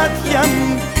στα μάτια μου,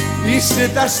 είσαι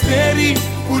τ' αστέρι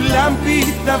που λάμπει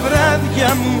τα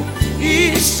βράδια μου,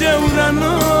 είσαι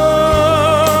ουρανός.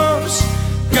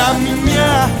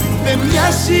 Καμιά δεν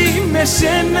μοιάζει με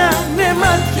σένα, ναι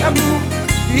μάτια μου,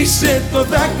 είσαι το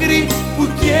δάκρυ που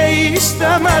καίει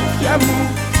στα μάτια μου,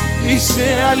 είσαι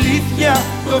αλήθεια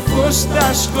το φως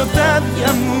στα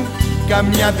σκοτάδια μου.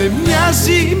 Καμιά δεν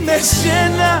μοιάζει με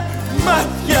σένα,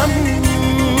 μάτια μου.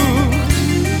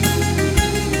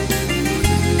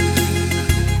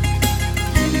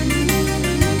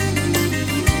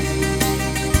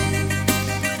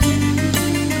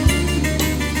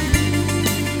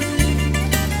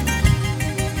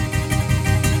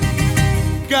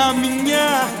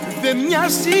 Καμιά δεν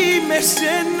μοιάζει με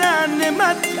σένα, ναι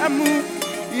μάτια μου,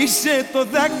 είσαι το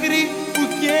δάκρυ που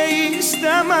καίει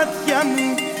στα μάτια μου,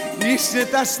 είσαι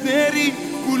τ' αστέρι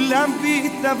που λάμπει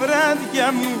τα βράδια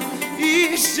μου,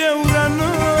 είσαι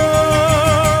ουρανός.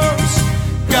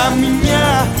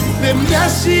 Καμιά δεν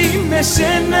μοιάζει με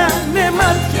σένα, ναι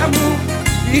μάτια μου,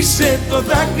 είσαι το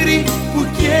δάκρυ που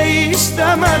καίει στα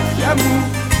μάτια μου,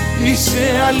 είσαι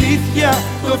αλήθεια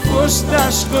το φως στα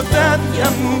σκοτάδια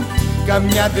μου.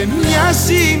 Καμιά δεν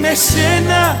μοιάζει με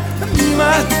σένα,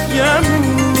 μάτια μου.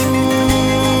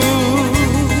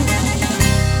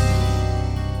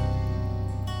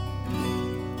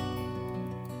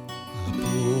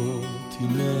 Από τη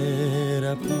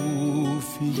μέρα που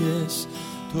φύγες,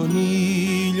 τον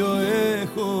ήλιο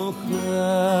έχω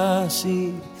χάσει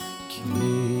κι η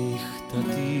νύχτα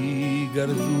την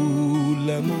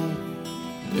καρδούλα μου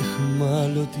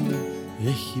εχμάλωτη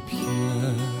έχει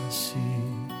πιάσει.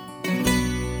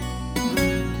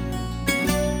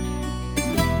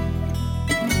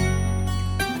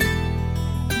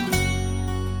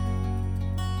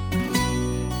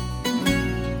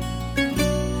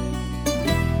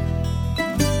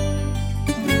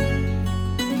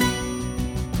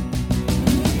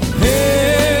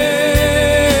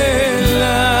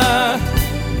 Έλα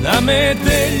να με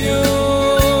τελειώσεις,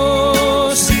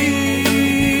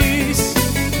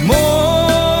 μόνο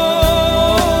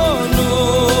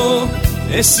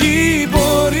εσύ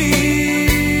μπορείς.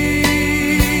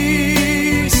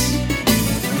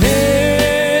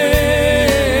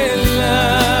 Έλα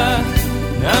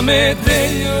να με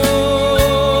τελειώσεις,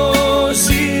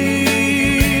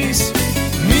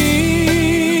 μη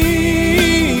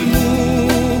μου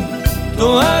το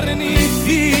αρνηθείς.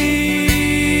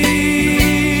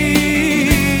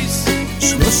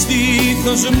 Στο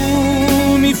στήθος μου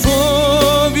μη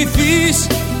φοβηθείς,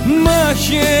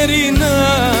 μαχαίρι να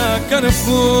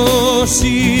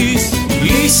καρφώσεις.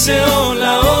 Είσαι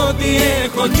όλα ό,τι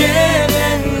έχω και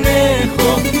δεν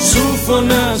έχω, σου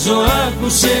φωνάζω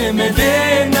άκουσε με,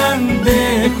 δεν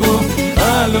αντέχω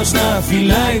άλλος να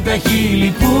φυλάει τα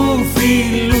χείλη που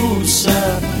φιλούσα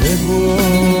εγώ.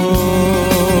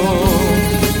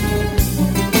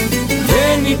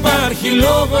 Δεν υπάρχει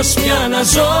λόγος πια να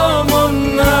ζω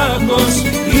μονάχος,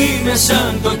 είμαι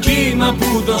σαν το κύμα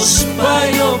που το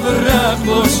σπάει ο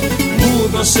βράχος. Μου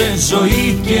δώσε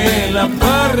ζωή και έλα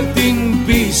πάρ' την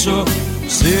πίσω,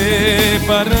 σε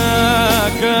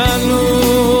παρακαλώ.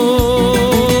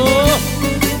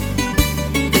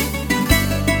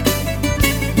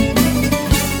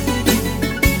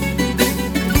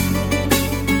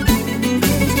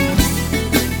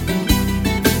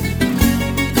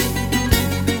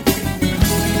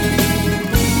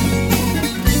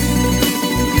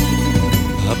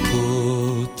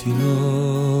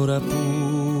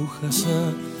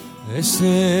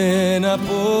 Εσένα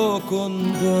από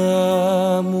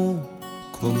κοντά μου,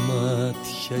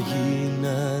 κομμάτια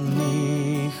γίναν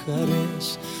οι χαρές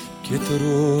και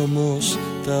τρόμος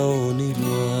τα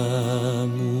όνειρά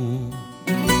μου.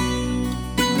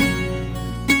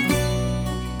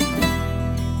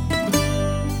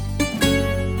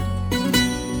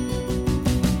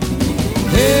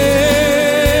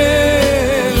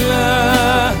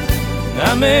 Έλα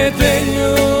να με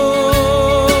τελειώσεις,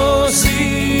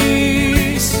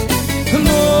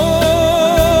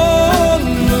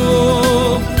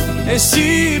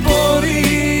 εσύ μπορείς.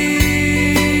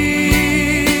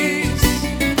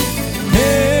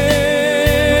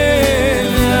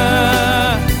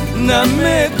 Έλα να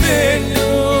με τελειώσεις,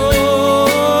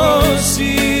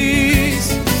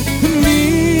 μη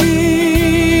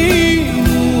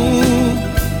μου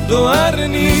το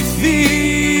αρνηθείς.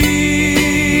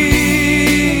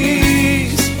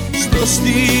 Στο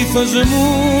στήθος μου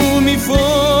μη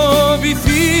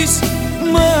φοβηθείς,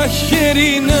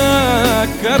 μαχαίρι να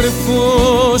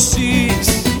καρφώσεις.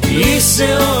 Είσαι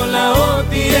όλα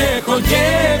ό,τι έχω και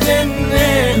δεν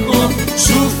έχω,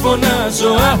 σου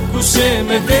φωνάζω άκουσε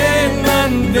με δεν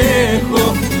αντέχω.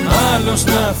 Άλλος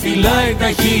να φυλάει τα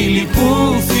χείλη που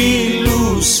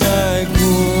φιλούσα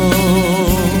εγώ.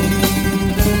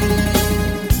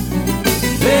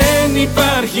 Δεν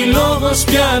υπάρχει λόγος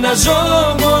πια να ζω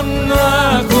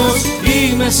μονάχος,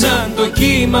 είμαι σαν το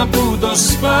κύμα που το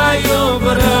σπάει ο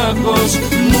βράχος.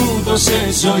 Μου δώσε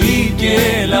ζωή και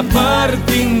έλα πάρ'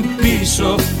 την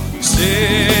πίσω, σε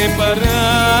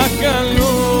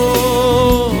παρακαλώ.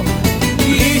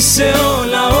 Είσαι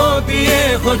όλα ό,τι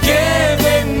έχω και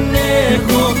δεν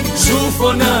έχω, σου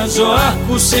φωνάζω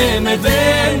άκουσε με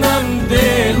δεν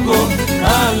αντέχω.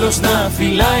 Άλλος να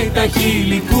φυλάει τα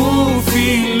χείλη που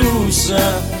φιλούσα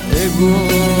εγώ.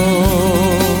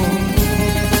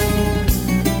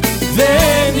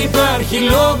 Δεν υπάρχει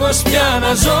λόγος πια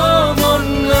να ζω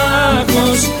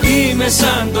μονάχος, είμαι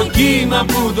σαν το κύμα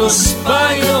που το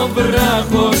σπάει ο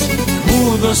βράχος.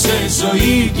 Μου δώσε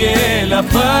ζωή και έλα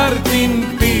πάρ' την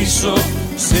πίσω,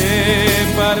 σε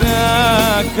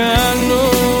παρακαλώ.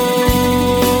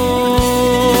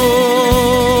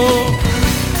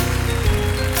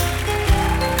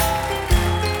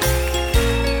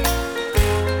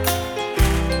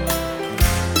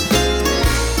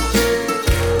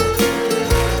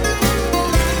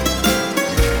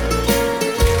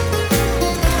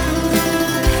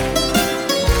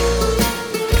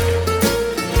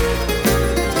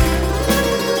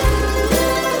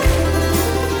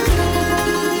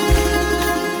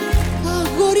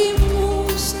 Αγόρι μου,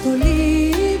 στο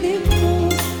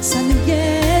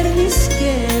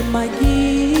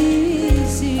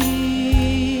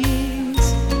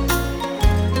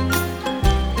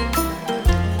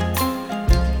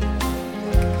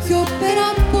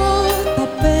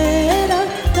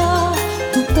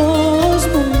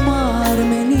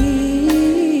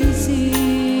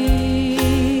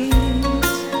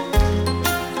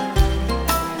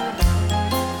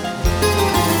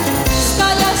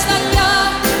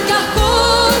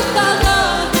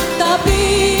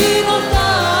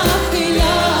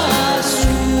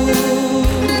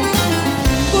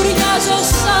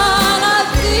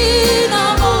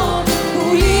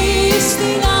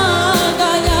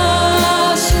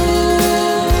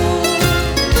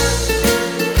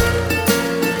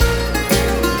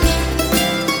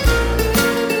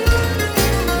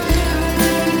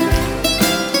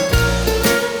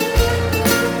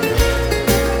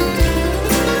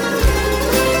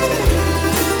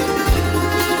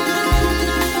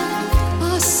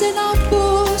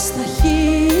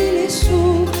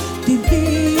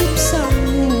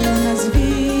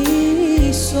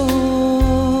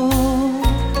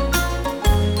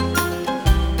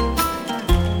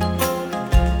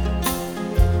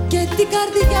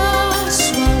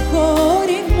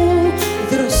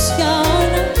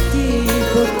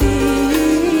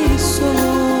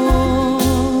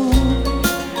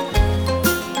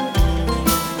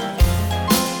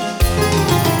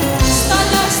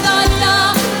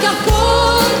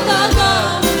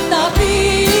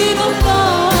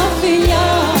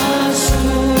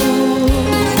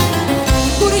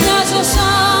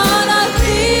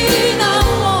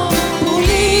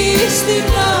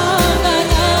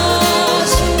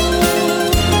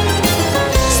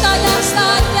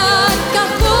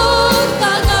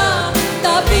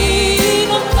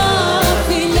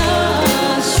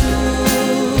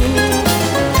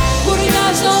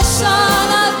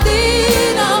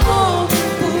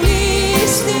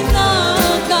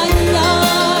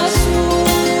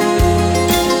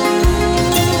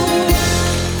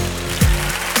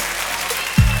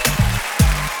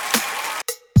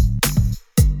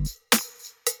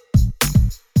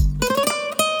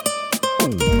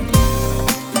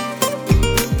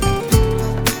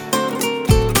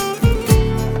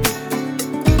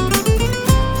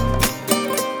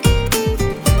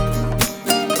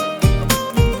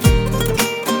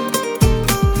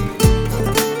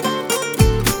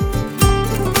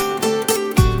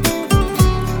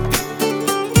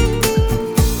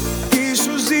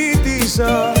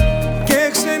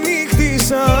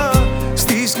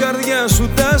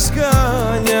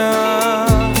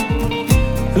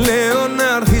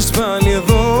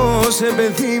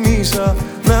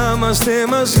είμαστε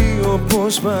μαζί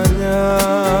όπως παλιά.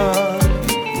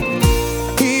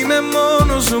 Είμαι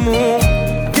μόνος μου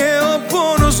και ο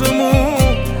πόνος μου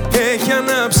έχει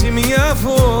ανάψει μια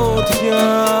φωτιά.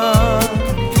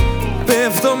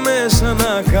 Πέφτω μέσα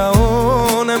να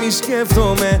καώ, να μη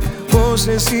σκέφτομαι πως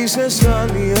εσύ είσαι σ'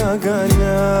 άλλη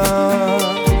αγκαλιά.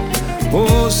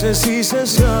 Πως εσύ είσαι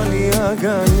σ' άλλη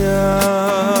αγκαλιά.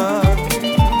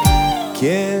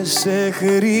 Και σε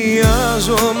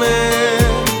χρειάζομαι,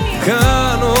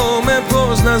 χάνομαι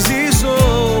πως να ζήσω,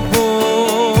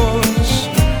 πως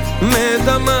με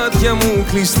τα μάτια μου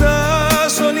κλειστά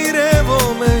σ'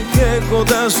 ονειρεύομαι και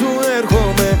κοντά σου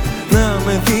έρχομαι να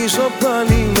με δείσω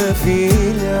πάλι με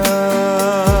φιλιά.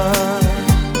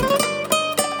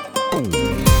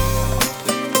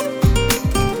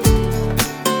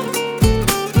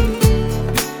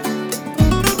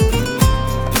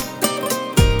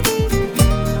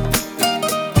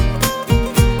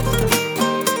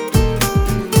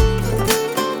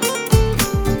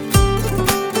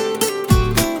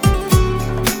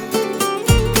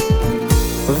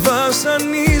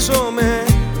 Βασανίζομαι,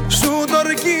 σου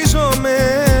τορκίζομαι,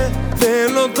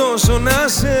 θέλω τόσο να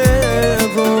σε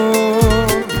δω.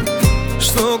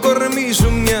 Στο κορμί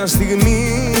σου μια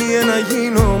στιγμή ένα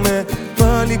γίνομαι,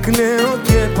 πάλι κλαίω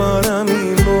και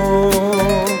παραμιλώ.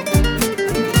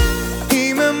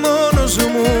 Είμαι μόνος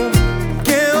μου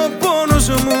και ο πόνος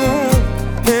μου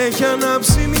έχει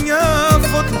ανάψει μια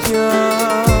φωτιά.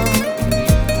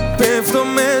 Πέφτω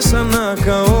μέσα να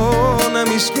καώ, να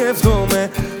μη σκέφτομαι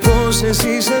πως εσύ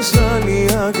είσαι σ' άλλη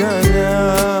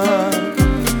αγκαλιά.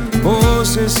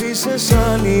 Πως εσύ είσαι σ'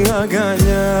 άλλη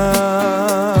αγκαλιά.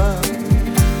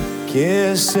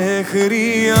 Και σε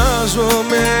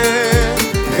χρειάζομαι,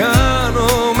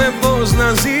 χάνομαι πως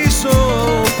να ζήσω,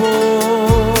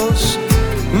 πως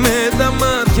με τα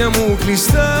μάτια μου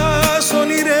κλειστά σ'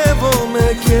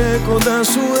 ονειρεύομαι και κοντά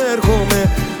σου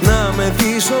έρχομαι να με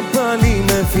δείσω πάλι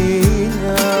με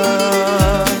φιλιά.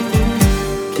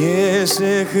 Και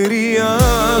σε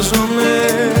χρειάζομαι,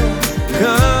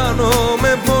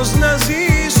 χάνομαι πως να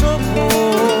ζήσω,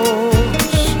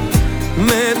 πως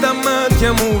με τα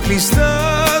μάτια μου κλειστά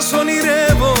σ'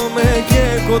 ονειρεύομαι και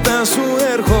κοντά σου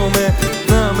έρχομαι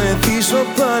να με δείσω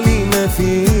πάλι με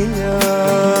φιλιά.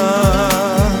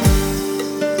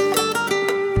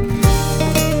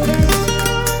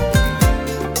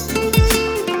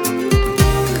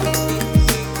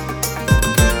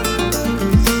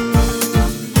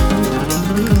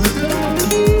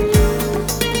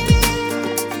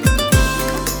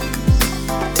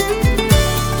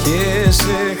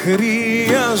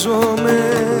 Χρειάζομαι,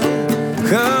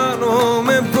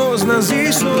 χάνομαι πως να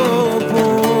ζήσω,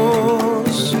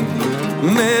 πως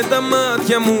με τα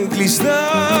μάτια μου κλειστά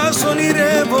σ'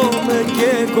 ονειρεύομαι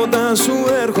και κοντά σου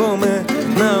έρχομαι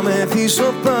να με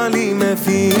δείσω πάλι με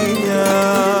φιλιά.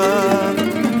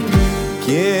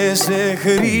 Και σε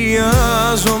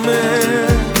χρειάζομαι,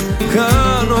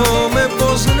 χάνομαι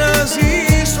πως να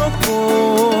ζήσω,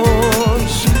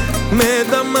 πως με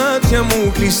τα μάτια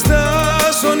μου κλειστά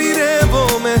σ'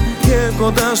 ονειρεύομαι και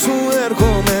κοντά σου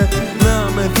έρχομαι να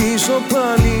με δείσω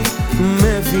πάλι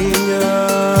με φιλιά.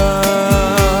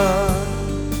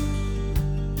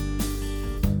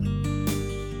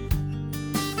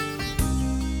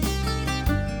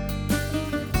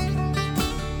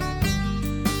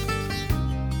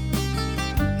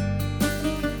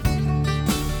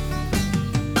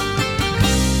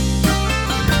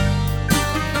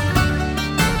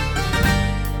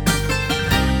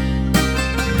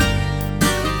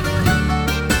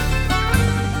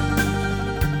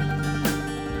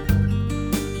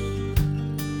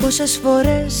 Πόσες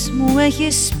φορές μου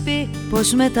έχεις πει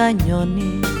πως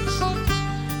μετανιώνεις,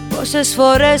 πόσες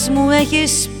φορές μου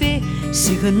έχεις πει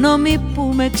συγγνώμη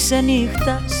που με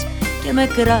ξενύχτας και με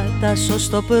κράτας ως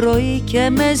το πρωί και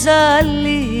με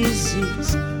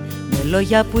ζαλίζεις με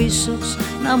λόγια που ίσως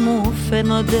να μου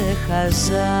φαίνονται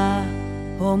χαζά.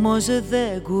 Όμως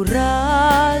δεν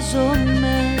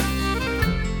κουράζομαι,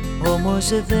 όμως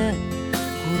δεν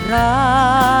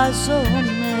κουράζομαι,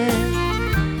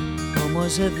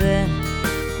 όμως δεν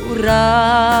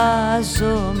κουράζομαι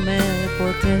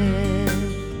ποτέ.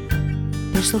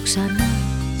 Πες το ξανά,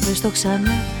 πες το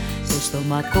ξανά, πες το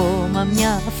μ' ακόμα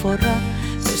μια φορά.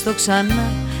 Πες το ξανά,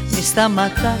 μη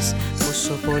σταματάς,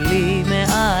 πόσο πολύ με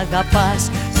αγαπάς.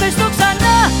 Πες το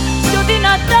ξανά, πιο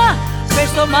δυνατά, πες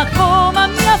το μ' ακόμα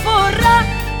μια φορά.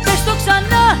 Πες το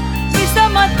ξανά, μη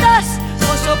σταματάς,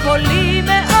 πόσο πολύ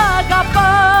με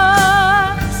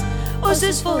αγαπάς.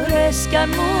 Όσες φορές κι αν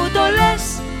μου το λες,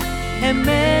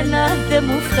 εμένα δεν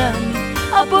μου φτάνει.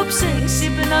 Απόψε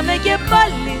ξυπνάμε και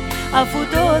πάλι, αφού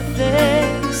το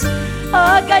θες.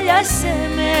 αγκαλιάσέ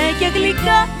με και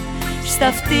γλυκά στα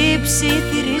αυτή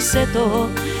ψιθυρίσε το.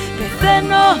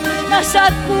 Πεθαίνω να σ'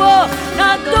 ακούω να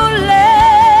το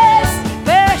λες.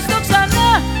 Πες το ξανά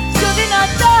πιο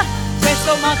δυνατά, πες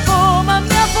το μ' ακόμα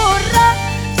μια φορά.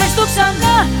 Πες το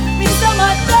ξανά, μη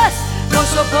σταματάς,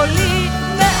 πόσο πολύ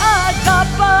με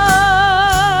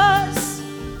αγαπάς.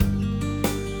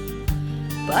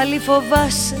 Πάλι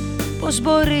φοβάσαι πως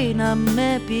μπορεί να με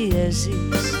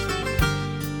πιέζεις.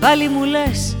 Πάλι μου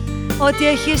λες ότι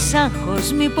έχεις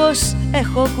άγχος, μήπως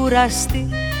έχω κουραστεί.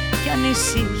 Κι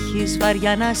ανησύχεις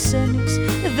βαριά να σένεις,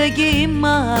 δεν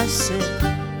κοιμάσαι.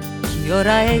 Κι η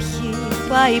ώρα έχει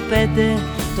πάει 5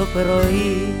 το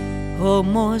πρωί.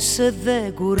 Όμως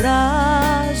δεν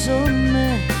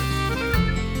κουράζομαι,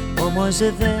 όμως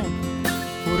δεν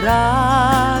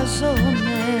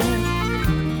κουράζομαι,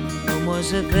 όμως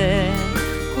δεν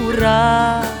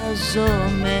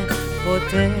κουράζομαι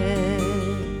ποτέ.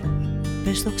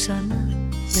 Πες το ξανά,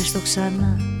 πες το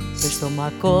ξανά, πες το μ'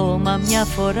 ακόμα μια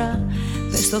φορά.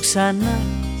 Πες το ξανά,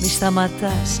 μη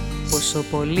σταματάς, πόσο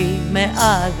πολύ με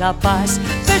αγαπάς.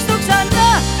 Πες το ξανά,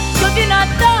 πιο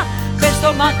δυνατά, πες το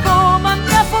μ' ακόμα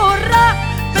μια φορά.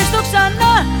 Πες το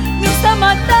ξανά, μη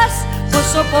σταματάς,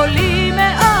 πόσο πολύ με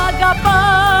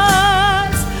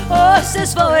αγαπάς. Όσες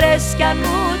φορές κι αν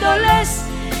μου το λες,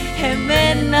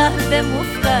 εμένα δεν μου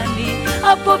φτάνει.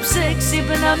 Απόψε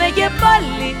ξυπνάμε και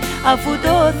πάλι, αφού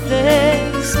το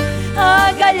θες.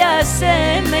 Αγκαλιάσέ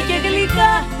με και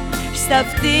γλυκά, στα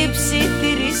αυτή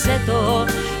ψιθυρίσε το.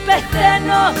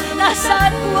 Πεθαίνω να σ'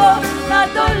 ακούω να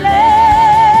το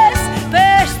λες.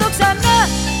 Πες το ξανά,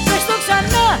 πες το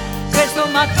ξανά, πες το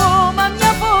μ' ακόμα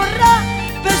μια φορά.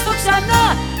 Πες το ξανά,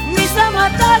 μη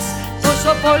σταματάς,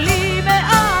 τόσο πολύ με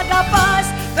αγαπάς.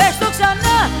 Πες το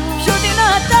ξανά, πιο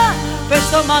δυνατά, πες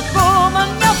το μ' ακόμα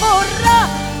μια φορά.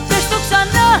 Πες το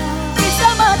ξανά, μη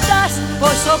σταματάς,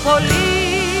 πόσο πολύ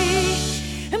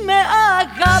με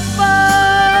αγαπάς.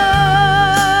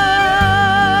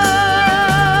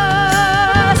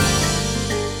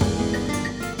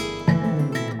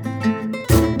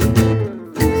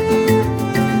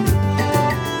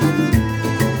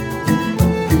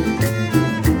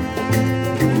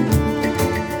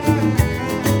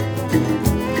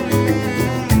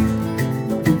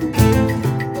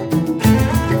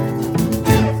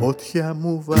 Φωτιά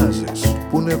μου βάζεις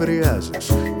που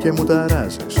νευριάζεις και μου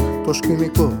ταράζεις το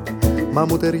σκηνικό. Μα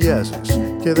μου ταιριάζεις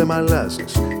και δεν μ'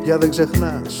 αλλάζεις, για δεν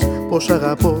ξεχνάς πως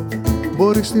αγαπώ.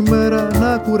 Μπορείς τη μέρα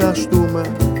να κουραστούμε,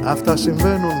 αυτά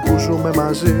συμβαίνουν που ζούμε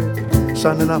μαζί.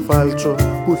 Σαν ένα φάλτσο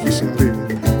που έχει συμβεί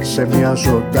σε μια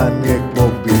ζωντανή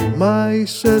εκπομπή. Μα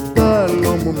είσαι τ'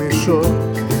 άλλο μου μισό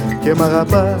και μ'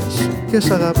 αγαπάς και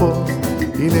σ' αγαπώ.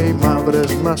 Είναι οι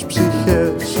μαύρες μας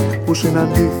ψυχές που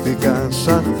συναντήθηκαν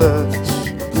σαν χθες.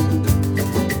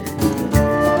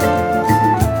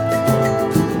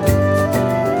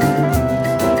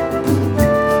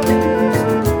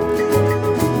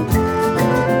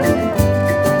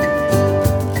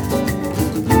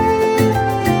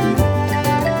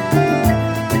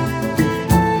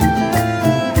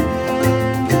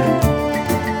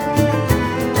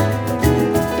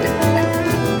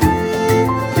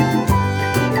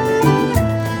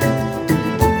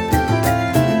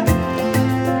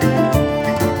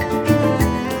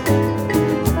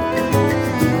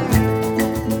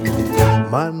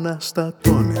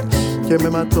 Στατώνεις και με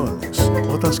ματώνεις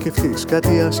όταν σκεφτείς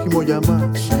κάτι άσχημο για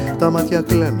μας. Τα μάτια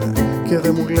κλαίνε και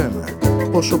δεν μου λένε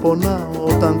πόσο πονάω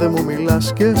όταν δεν μου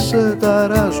μιλάς. Και σε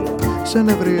ταράζω, σε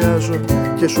νευριάζω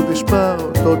και σου τις πάω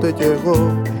τότε κι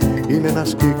εγώ. Είναι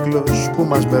ένας κύκλος που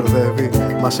μας μπερδεύει,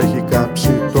 μας έχει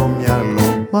κάψει το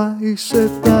μυαλό. Μα είσαι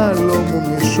τ' άλλο μου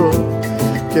μισό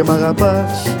και μ'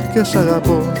 αγαπάς και σ'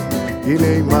 αγαπώ. Είναι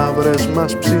οι μαύρες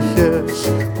μας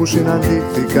ψυχές που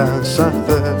συναντήθηκαν σαν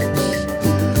χθες.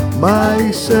 Μα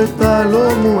είσαι τ'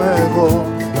 άλλο μου εγώ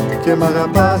και μ'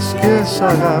 αγαπάς και σ'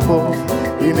 αγαπώ.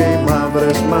 Είναι οι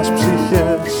μαύρες μας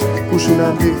ψυχές που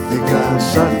συναντήθηκαν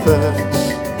σαν χθες.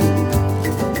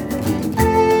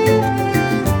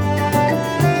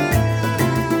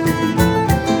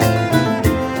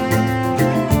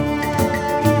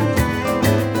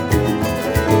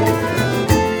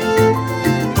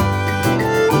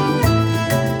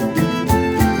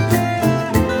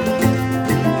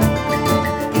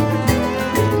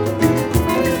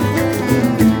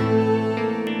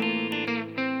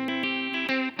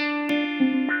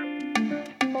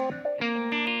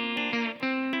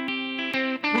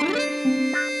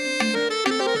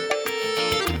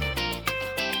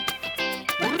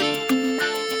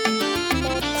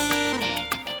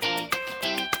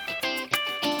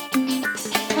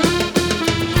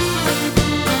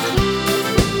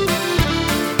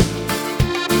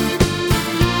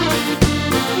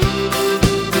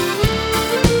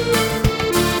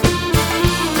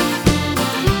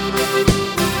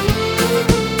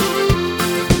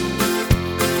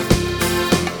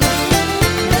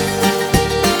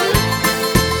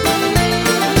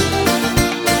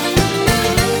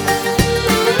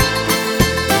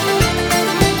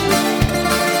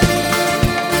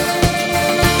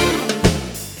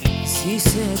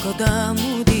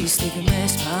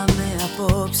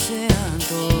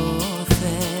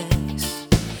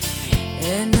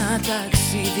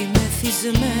 ταξίδι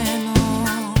μεθυσμένο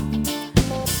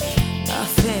να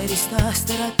φέρεις τα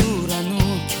άστερα του ουρανού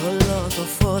κι όλο το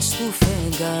φως του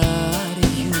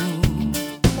φεγγαριού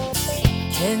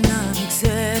και να μην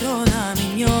ξέρω, να μην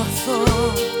νιώθω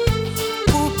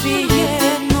που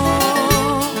πηγαίνω.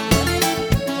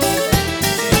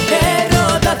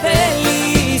 Ερώτα θέλει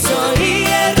η ζωή,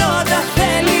 ερώτα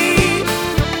θέλει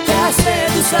κι άσε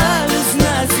τους άλλους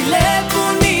να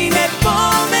ζηλεύουν, είναι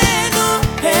επόμενο.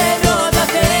 Ερώτα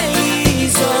θέλει η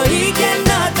ζωή και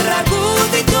ένα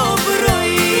τραγούδι το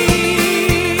πρωί.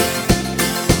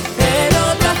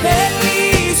 Ερώτα θέλει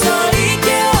η ζωή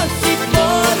και όχι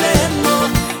πόλεμο.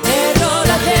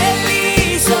 Ερώτα θέλει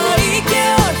η ζωή και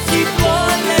όχι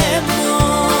πόλεμο.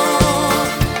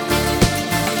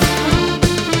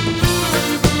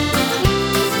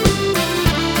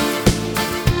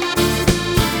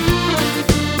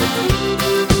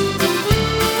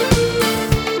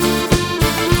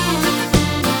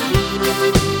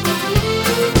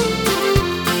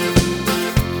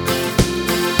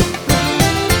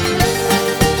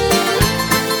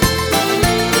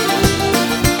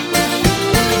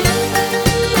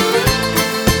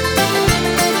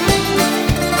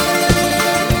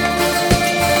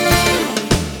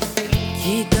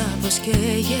 Κοίτα πως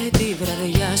καίγε τη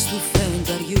βραδιά του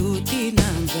φεγγαριού την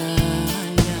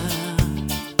αγκάλια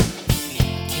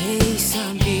και η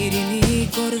σαν πυρηνή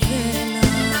κορδέλα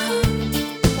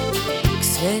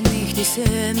ξενύχτησε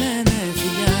με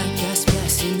φιλιά κι ας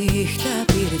πιάσει νύχτα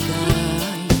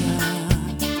πυρκάγια,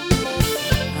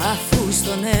 αφού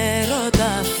στον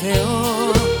έρωτα Θεό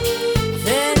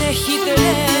δεν έχει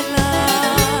τρέλα.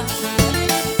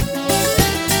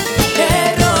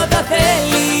 Ερώτα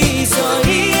θέλει η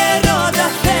ζωή, ερώτα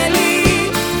θέλει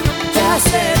κι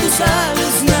άσε τους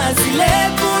άλλους να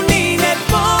ζηλεύουν, είναι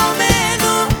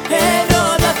επόμενο.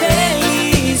 Ερώτα θέλει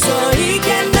η ζωή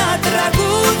και ένα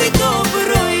τραγούδι το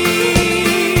πρωί.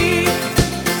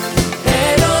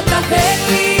 Ερώτα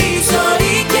θέλει η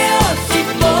ζωή και όχι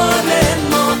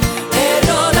πόλεμο.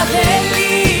 Ερώτα θέλει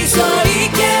η ζωή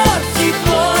και όχι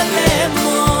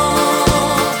πόλεμο.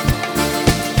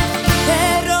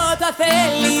 Ερώτα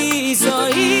θέλει η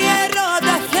ζωή,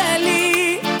 ερώτα θέλει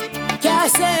κι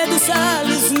άσε τους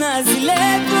άλλους να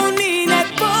ζηλεύουν, είναι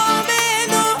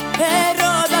επόμενο.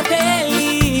 Ερώτα θέλει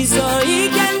η ζωή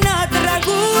και ένα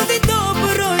τραγούδι το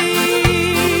πρωί.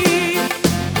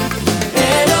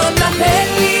 Ερώτα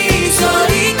θέλει η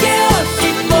ζωή και όχι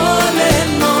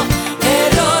πόλεμο.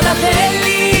 Ερώτα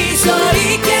θέλει η ζωή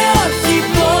και όχι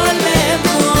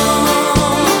πόλεμο.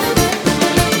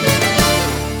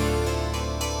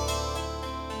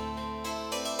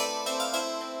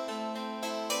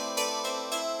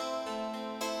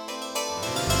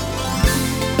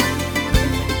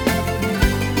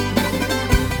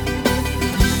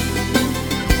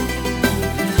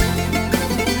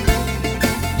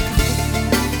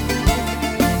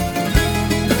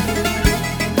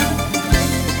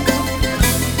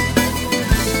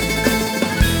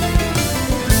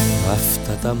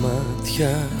 Αυτά τα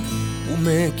μάτια που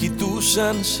με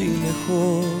κοιτούσαν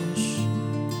συνεχώς,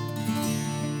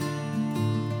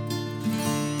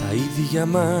 τα ίδια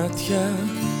μάτια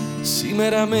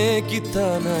σήμερα με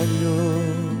κοιτάν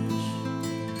αλλιώς.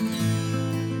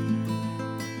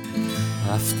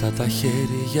 Αυτά τα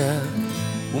χέρια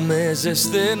που με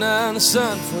ζεσταίναν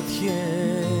σαν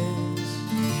φωτιές,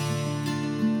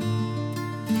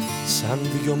 σαν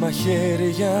δυο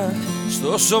μαχαίρια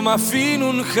στο σώμα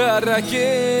αφήνουν χαρακές.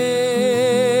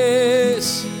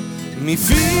 Μη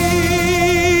φύγεις,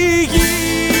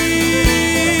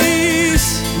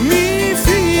 μη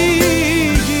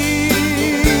φύγεις,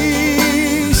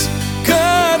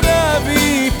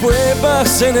 καράβι που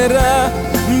έπασε νερά,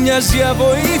 μοιάζει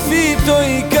αβοήθητο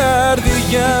η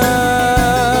καρδιά.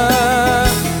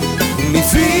 Μη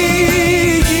φύγεις,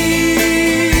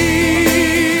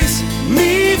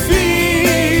 μη φύγεις,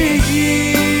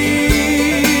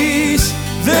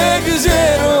 δεν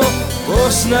ξέρω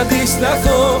πώς να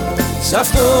αντισταθώ σ'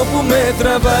 αυτό που με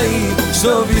τραβάει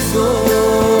στο βυθό.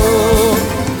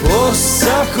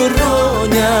 Πόσα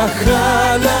χρόνια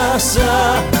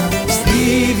χάλασα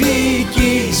στη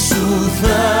δική σου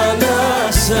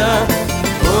θάλασσα,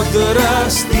 κόντρα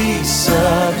στις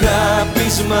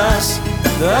αγάπης μας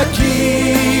τα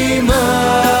κύματα.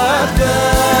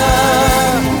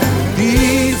 Τι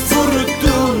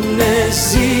φουρτούνες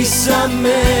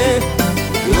ζήσαμε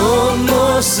κι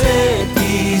όμως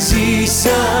επιζήσαμε.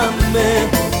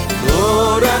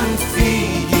 Τώρα αν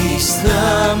φύγεις θα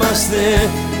είμαστε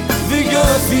δυο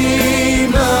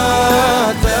θύματα.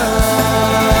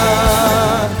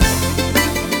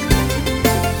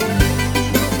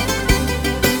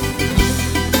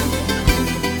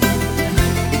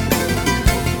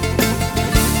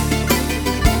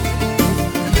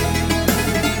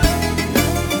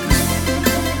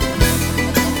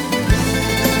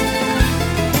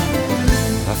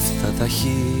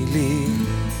 χείλη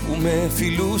που με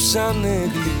φιλούσανε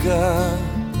γλυκά,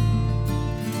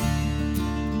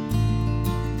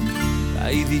 τα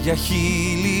ίδια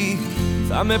χείλη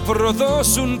θα με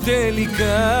προδώσουν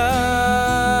τελικά.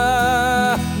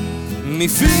 Μη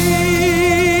φύγεις,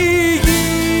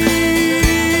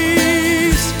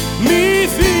 μη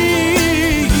φύγεις,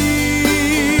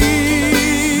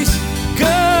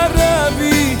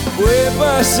 καράβι που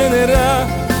έβασε νερά,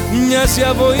 μοιάζει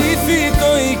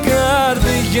αβοήθητο η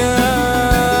καρδιά.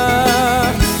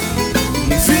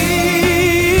 Μη φύγεις,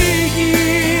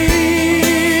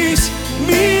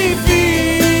 μη φύγεις,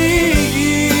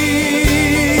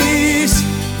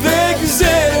 δεν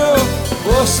ξέρω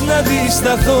πώς να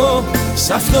αντισταθώ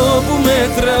σ' αυτό που με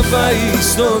τραβάει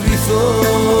στο βυθό.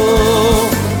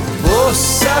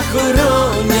 Πόσα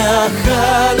χρόνια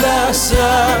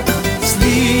χάλασα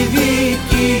στη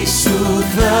δική σου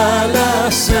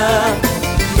θάλασσα,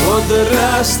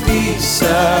 κόντρα στις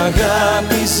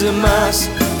αγάπης μας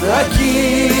τα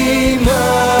κύματα.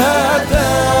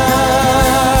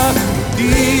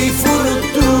 Τι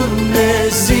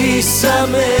φουρτούνες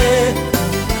ζήσαμε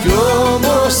κι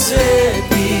όμως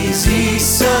επιζήσαμε,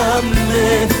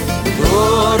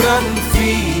 τώρα αν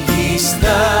φύγεις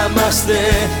θα είμαστε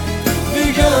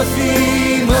δυο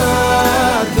θύματα.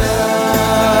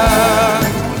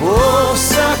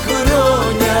 Πόσα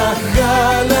χρόνια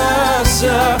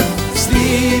χάλασα στη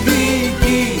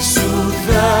δική σου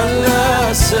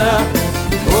θάλασσα,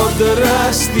 κόντρα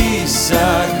στις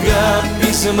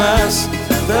αγάπης μας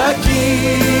τα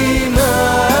κύματα.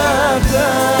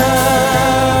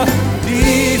 Τι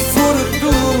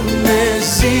φουρτούνες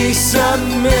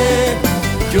ζήσαμε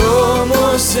κι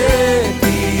όμως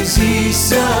επιζήσαμε,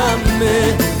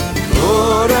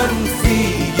 τώρα αν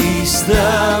φύγεις θα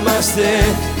είμαστε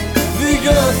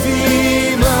δυο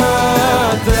θύματα.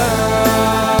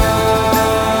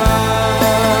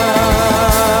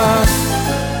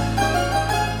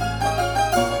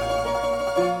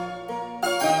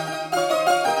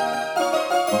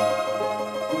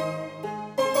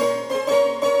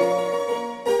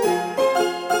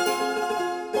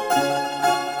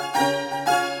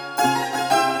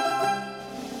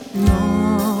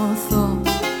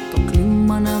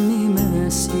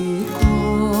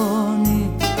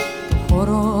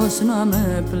 Να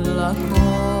με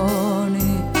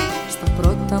πλακώνει στα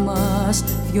πρώτα μας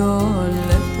δυο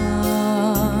λεπτά.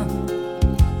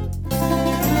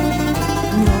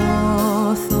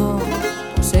 Νιώθω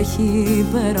πως έχει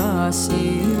περάσει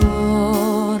η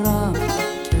ώρα,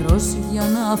 καιρός για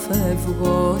να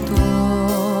φεύγω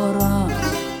τώρα,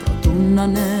 προτού να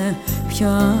είναι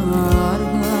πια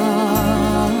αργά.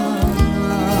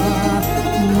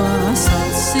 Μα σαν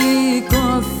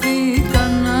σηκώθηκα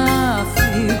να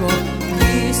φύγω,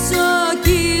 πίσω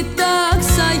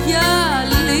κοίταξα για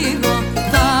λίγο,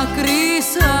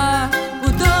 δάκρυσα που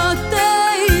τότε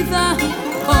είδα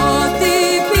ότι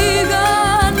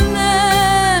πήγανε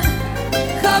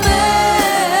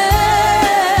χαμένα,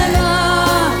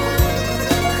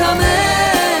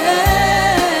 χαμένα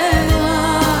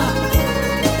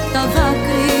τα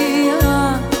δάκρυα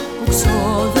που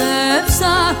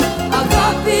ξόδεψα,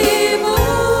 αγάπη μου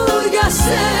για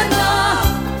σένα.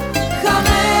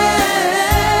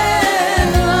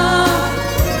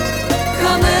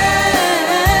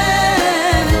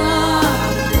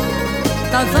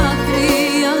 Τα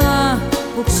δάκρυα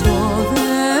που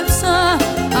ξόδεψα,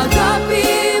 αγάπη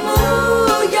μου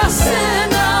για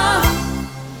σένα.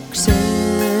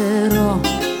 Ξέρω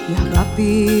η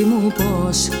αγάπη μου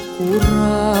πως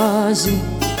κουράζει,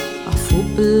 αφού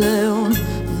πλέον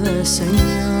δεν σε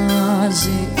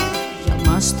νοιάζει για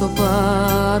μας το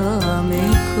παραμικρό.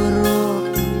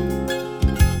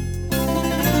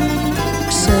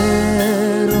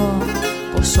 Ξέρω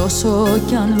πως όσο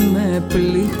κι αν με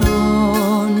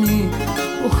πληγώνει,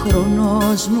 ο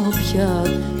χρόνος μου πια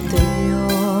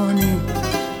τελειώνει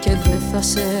και δεν θα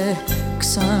σε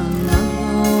ξαναδώ.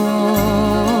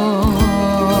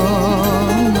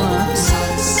 Μα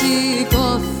σαν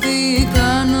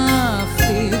σηκώθηκα να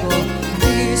φύγω,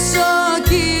 πίσω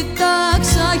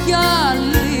κοίταξα για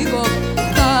λίγο,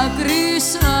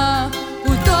 δάκρυσα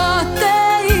που τότε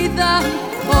είδα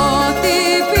ότι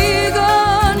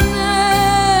πήγανε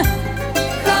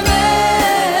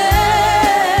χαμένα,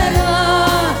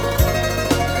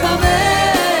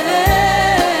 χαμένα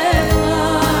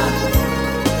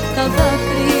τα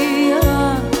δάκρυα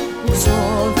που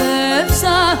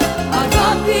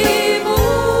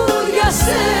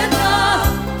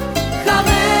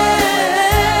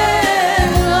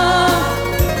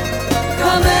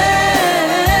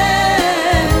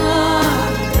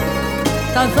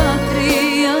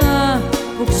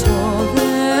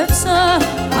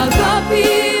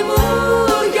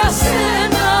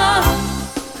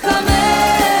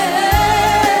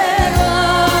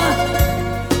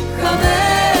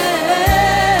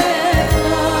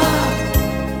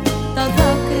τα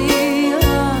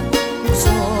δάκρυα που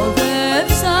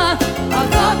ξόδεψα,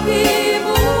 αγάπη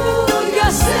μου για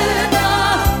σένα,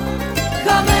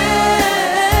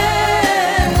 χαμένα,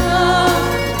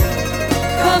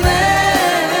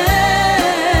 χαμένα.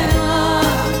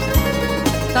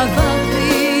 Τα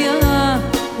δάκρυα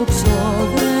που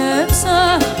ξόδεψα,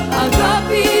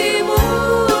 αγάπη μου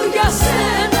για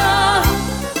σένα,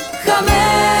 χαμένα.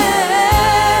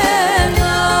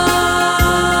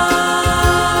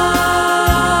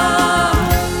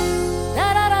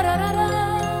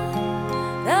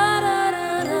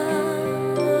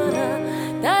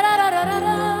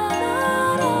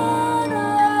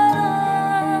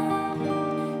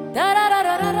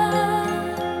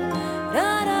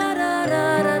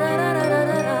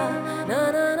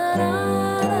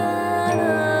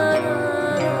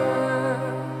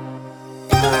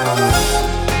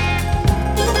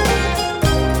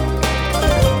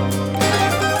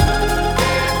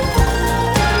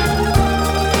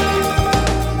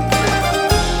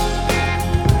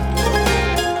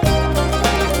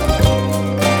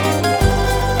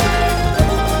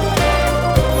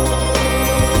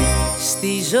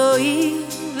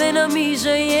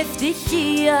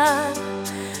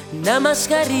 Να μας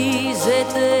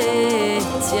χαρίζεται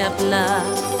έτσι απλά,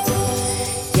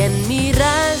 κι αν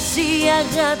μοιράζει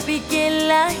αγάπη και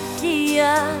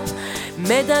λαχεία,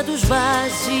 μετά τους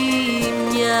βάζει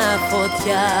μια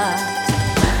φωτιά.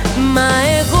 Μα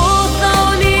εγώ θα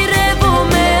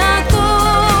ονειρεύομαι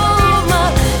ακόμα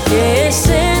και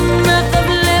εσένα θα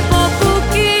βλέπω που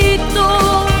κοιτώ.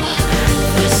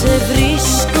 Θα σε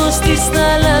βρίσκω στη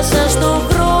θάλασσα, στον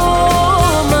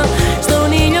χρώμα,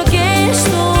 στον ήλιο και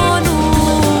στον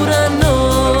ουρανό.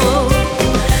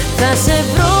 Θα σε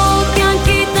βρω κι αν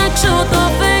κοιτάξω το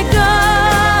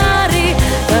φεγγάρι,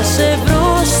 θα σε βρω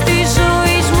στη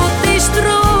ζωή μου τις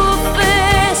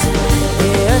τροφές,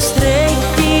 και ας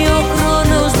τρέχει ο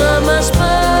χρόνος να μας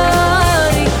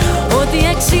πάρει, ό,τι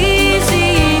αξίζει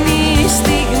είναι οι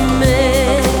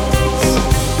στιγμές.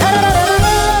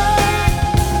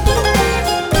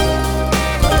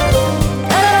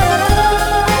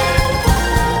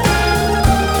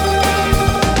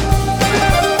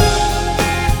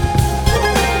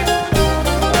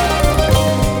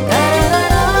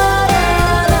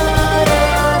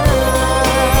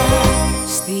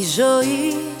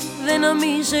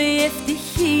 Νομίζω η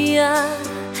ευτυχία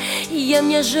για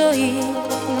μια ζωή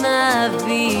να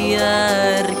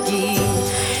διαρκεί,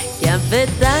 κι αν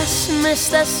πετάς μες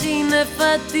στα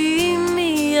σύννεφα τη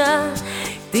μία,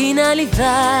 την άλλη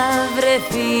θα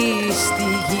βρεθεί στη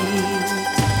γη.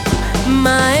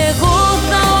 Μα εγώ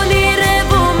θα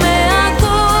ονειρεύομαι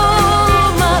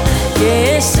ακόμα και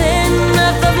εσένα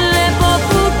θα βλέπω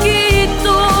που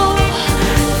κοιτώ.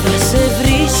 Θα σε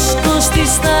βρίσκω στη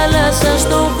θάλασσα,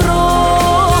 στον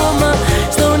χρώμα,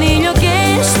 στον ήλιο και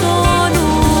στον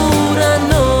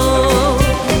ουρανό.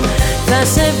 Θα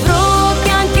σε βρω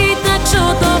κι αν κοιτάξω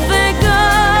το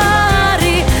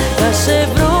φεγγάρι, θα σε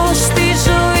βρω στη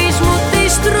ζωή μου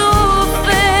τις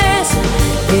τροφές,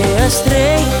 και ας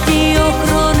τρέχει ο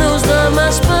χρόνος να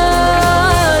μας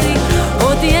πάρει,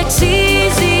 ό,τι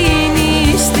αξίζει είναι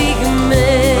οι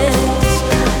στιγμές.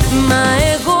 Μα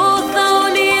εγώ θα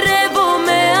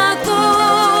ονειρεύομαι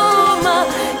ακόμα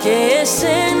και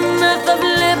εσένα θα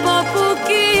βλέπω που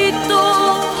κοιτώ.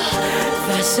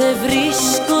 Θα σε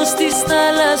βρίσκω στη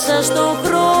θάλασσα, στον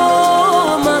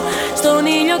χρώμα, στον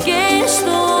ήλιο και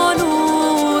στον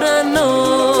ουρανό.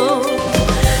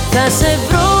 Θα σε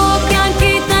βρω κι αν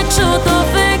κοιτάξω το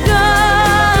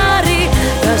φεγγάρι,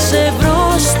 θα σε βρω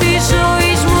στη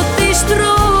ζωή μου τις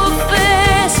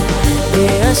τροφές, και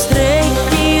ας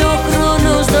τρέχει ο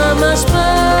χρόνος να μας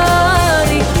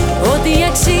πάρει, ό,τι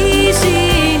αξίζει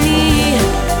είναι οι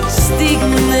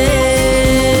στιγμές.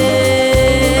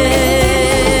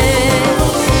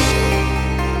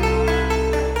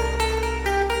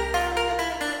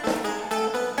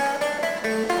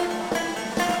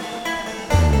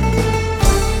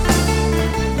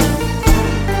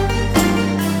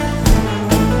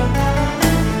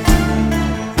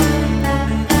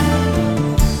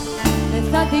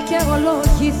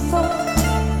 δικαιολογηθώ,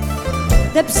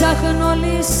 δεν ψάχνω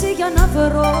λύση για να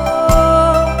βρω,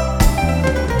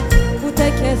 ούτε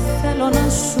και θέλω να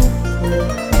σου πω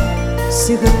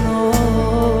συγγνώμη.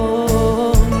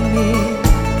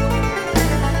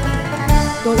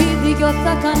 Το ίδιο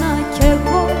θα έκανα κι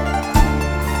εγώ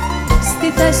στη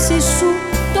θέση σου,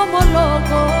 το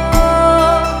ομολόγω,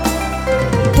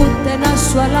 ούτε να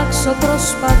σου αλλάξω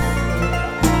προσπάθεια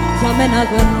για μένα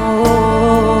γνώμη.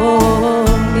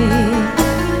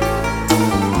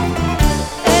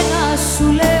 Ένα σου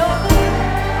λέω,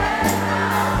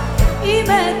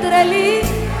 είμαι τρελή, τρελή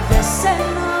για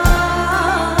σένα.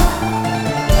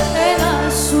 Ένα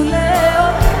σου λέω,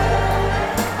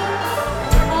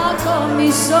 ακόμη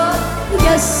ζω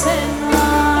για σένα.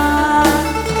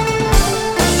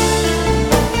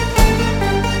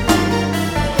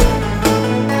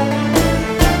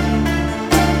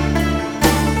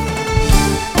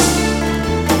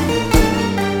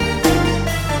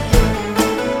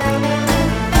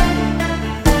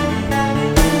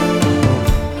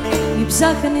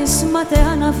 Ψάχνεις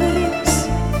ματιά να βρεις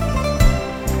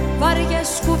βάριες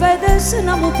κουβέντες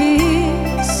να μου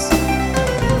πεις,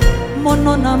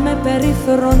 μόνο να με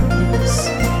περιφρονείς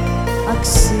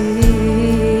αξίζω.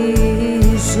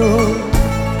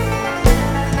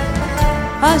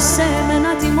 Άσε με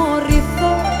να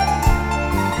τιμωρηθώ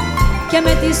και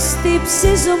με τις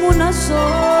τύψεις μου να ζω,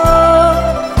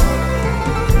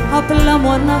 απλά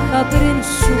μονάχα πριν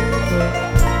σου πω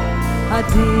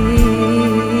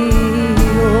αντίο.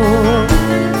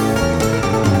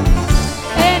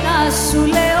 Ένα σου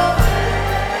λέω,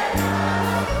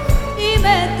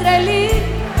 είμαι τρελή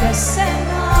για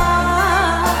σένα.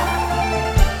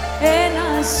 Ένα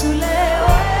σου λέω,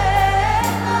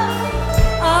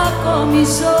 ακόμη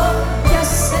ζω για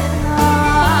σένα.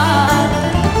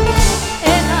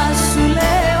 Ένα σου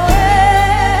λέω,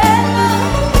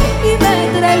 είμαι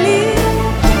τρελή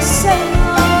για σένα.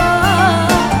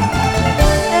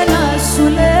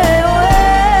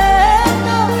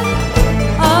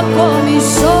 Ακόμη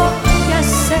ζω για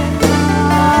σένα.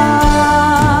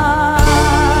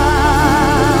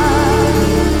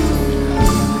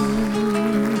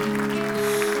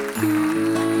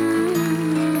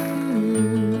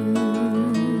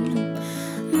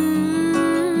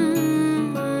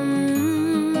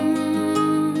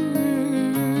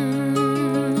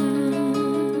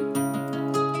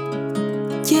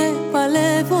 Και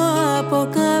παλεύω από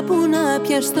κάπου να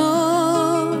πιαστώ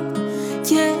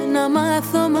και να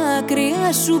μάθω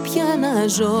μακριά σου πια να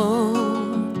ζω.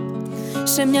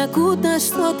 Σε μια κούτα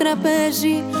στο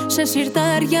τραπέζι, σε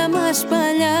σιρτάρια μας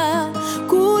παλιά,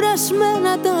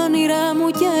 κουρασμένα τα όνειρά μου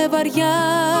και βαριά.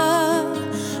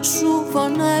 Σου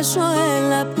φωνάζω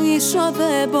έλα πίσω,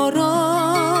 δεν μπορώ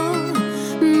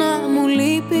να μου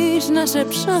λείπεις, να σε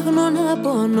ψάχνω να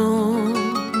πονώ.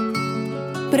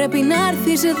 Πρέπει να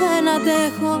έρθεις, δεν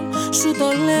αντέχω, σου το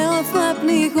λέω θα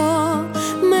πνιγώ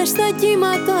μες στα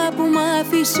κύματα που μ'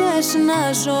 άφησες να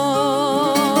ζω.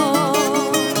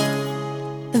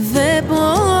 Δεν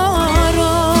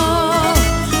μπορώ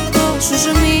τόσους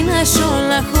μήνες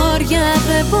όλα χώρια,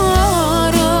 δεν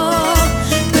μπορώ.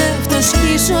 Πέφτω,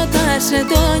 σκίσω τα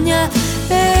σεντόνια,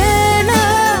 ένα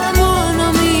μόνο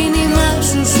μήνυμα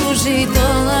σου ζητώ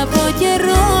από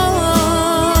καιρό.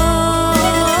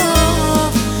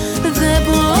 Δεν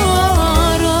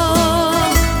μπορώ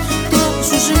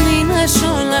τόσους μήνες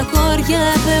όλα χώρια,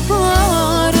 δεν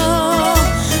μπορώ.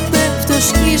 Πέφτω,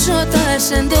 σκίζω τα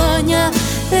σεντόνια,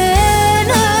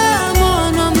 ένα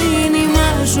μόνο μήνυμα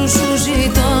σου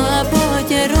ζητώ από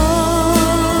καιρό.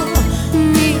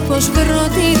 Μήπως βρω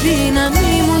τη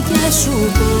δύναμη μου και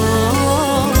σου πω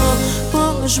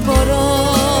πως μπορώ.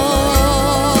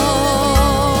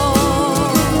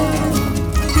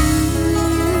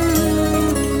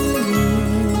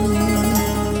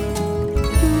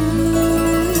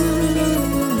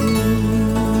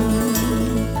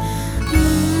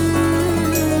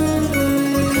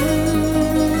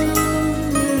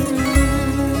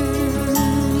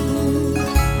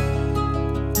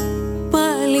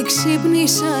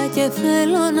 Ξύπνησα και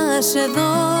θέλω να σε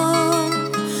δω.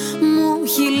 Μου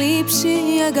έχει λείψει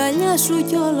η αγκαλιά σου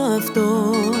κι όλο αυτό.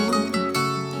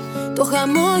 Το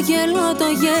χαμόγελο, το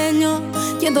γέλιο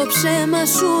και το ψέμα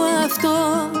σου αυτό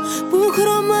που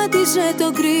χρωμάτιζε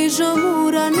τον γκρίζο μου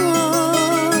ουρανό.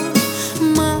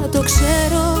 Μα το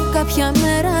ξέρω, κάποια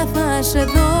μέρα θα σε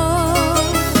δω.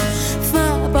 Θα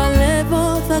παλεύω,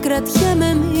 θα κρατιέμαι,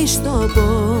 μη στο πω.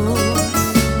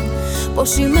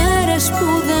 Πως οι μέρες που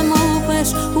δεν μου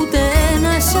πες ούτε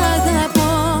ένα σ'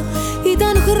 αγαπώ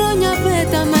ήταν χρόνια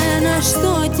πεταμένα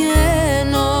στο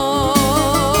κενό.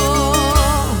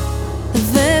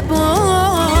 Δεν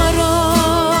μπορώ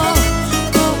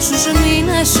τόσους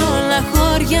μήνες όλα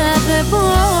χώρια, δεν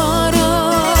μπορώ.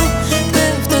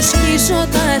 Πέφτω, σκίσω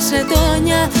τα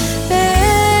σεντόνια,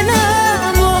 ένα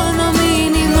μόνο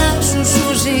μήνυμα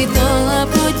σου ζητώ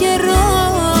από καιρό.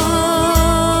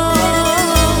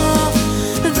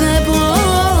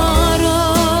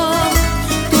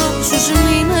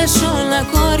 Όλα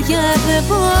χώρια, δεν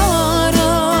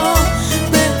μπορώ.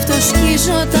 Πέφτω,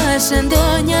 σκίζω τα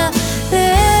σεντόνια,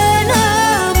 ένα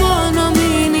μόνο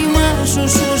μήνυμα σου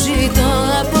ζητώ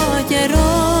από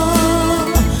καιρό.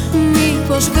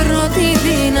 Μήπως πως βρω τη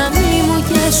δύναμη μου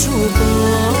και σου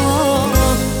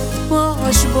πω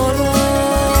πως μπορώ.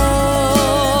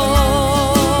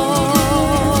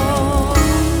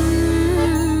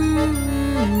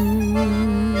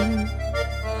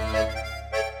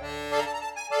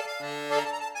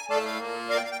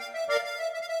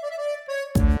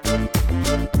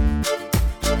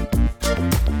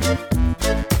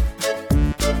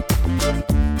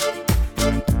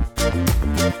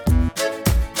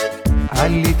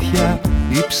 Αλήθεια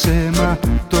ή ψέμα,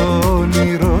 το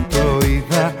όνειρο το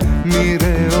είδα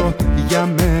μοιραίο για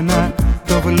μένα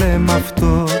το βλέμμα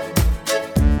αυτό.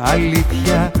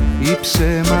 Αλήθεια ή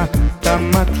ψέμα, τα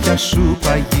μάτια σου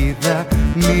παγίδα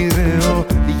μοιραίο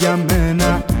για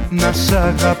μένα να σ'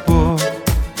 αγαπώ.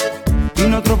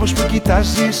 Είναι ο τρόπος που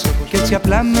κοιτάζεις κι έτσι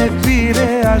απλά με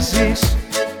επηρεάζεις.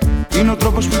 Είναι ο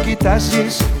τρόπος που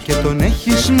κοιτάζεις και τον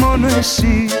έχεις μόνο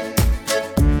εσύ.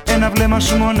 Ένα βλέμμα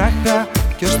σου μονάχα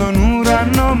και στον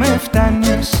ουρανό με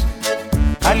φτάνεις.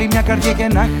 Άλλη μια καρδιά και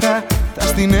να είχα θα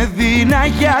στην έδινα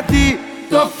γιατί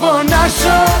το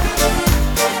φωνάζω.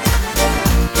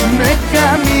 Με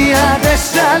καμία δεν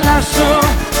σ' αλλάζω.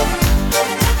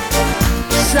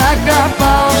 Σ'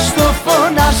 αγαπάω στο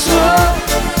φωνάζω.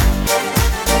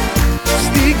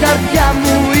 Στην καρδιά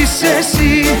μου είσαι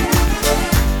εσύ.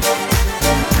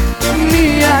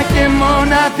 Μία και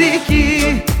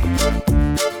μοναδική.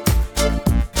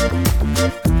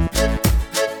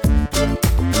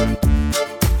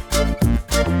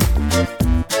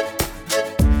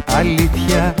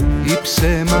 Αλήθεια ή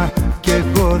ψέμα κι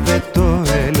εγώ δεν το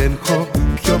ελέγχω.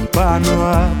 Πιο πάνω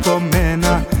από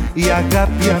μένα η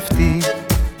αγάπη αυτή.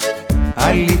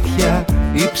 Αλήθεια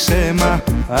ή ψέμα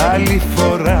άλλη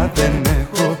φορά δεν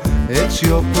έχω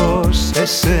έτσι όπως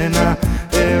εσένα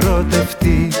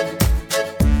ερωτευτεί.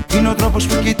 Είναι ο τρόπος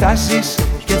που κοιτάζεις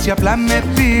κι έτσι απλά με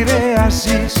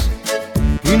επηρεάζεις.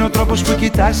 Είναι ο τρόπος που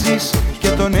κοιτάζεις και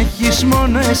τον έχεις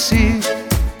μόνο εσύ.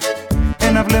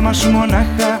 Ένα βλέμμα σου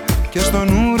μονάχα και στον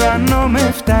ουρανό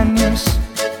με φτάνεις.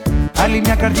 Άλλη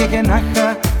μια καρδιά και να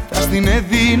είχα θα στην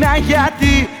έδινα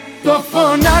γιατί το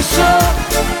φωνάζω.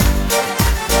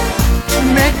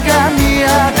 Με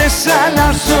καμία δεν σ'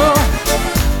 αλλάζω.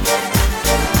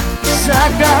 Σ'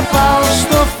 αγαπάω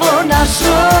στο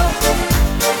φωνάζω.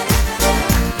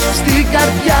 Στην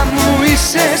καρδιά μου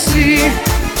είσαι εσύ.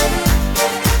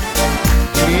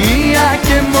 Μία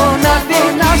και μοναδική.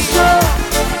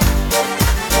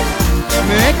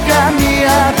 Με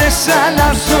καμία δεν σ'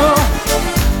 αλλάζω.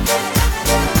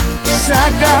 Σ'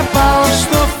 αγαπάω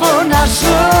στο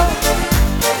φωνάζω.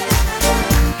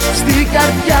 Στην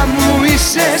καρδιά μου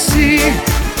είσαι εσύ.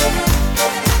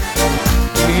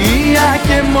 Μία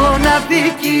και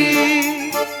μοναδική.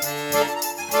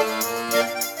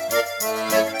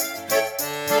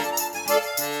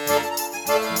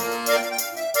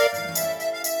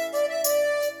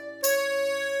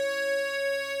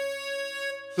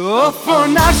 Το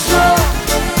φωνάζω.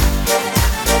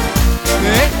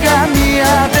 Με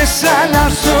καμία δεν σ'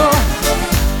 αλλάζω.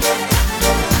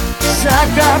 Σ'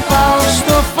 αγαπάω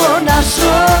στο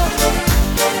φωνάζω.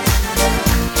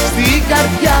 Στην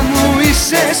καρδιά μου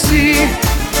είσαι εσύ.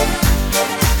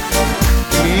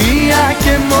 Μία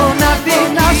και μοναδική.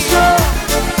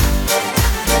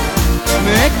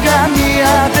 Με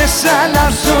καμία δεν σ'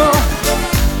 αλλάζω.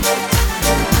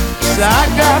 Σ'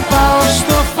 αγαπάω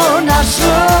στο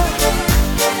φωνάζω.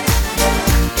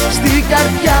 Στην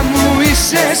καρδιά μου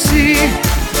είσαι εσύ.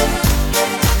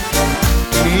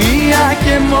 Μία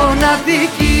και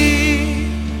μοναδική.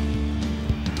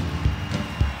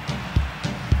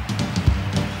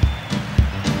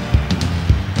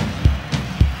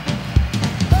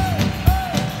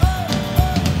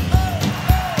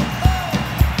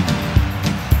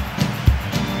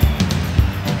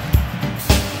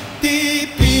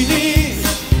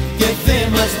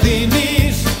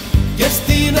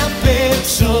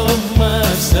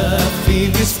 Μας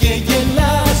αφήνεις και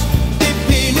γελάς. Τι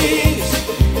πίνεις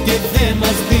και δεν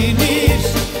μας δίνεις.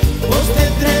 Πως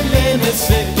δεν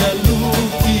τρελαίνεσαι κι αλλού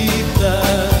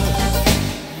κοιτάς.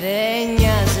 Δεν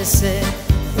νοιάζεσαι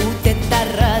ούτε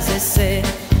ταράζεσαι.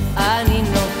 Αν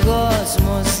είναι ο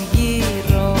κόσμος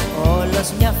γύρω όλος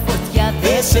μια φωτιά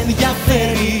δεν σε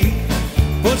ενδιαφέρει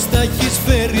πως τα έχεις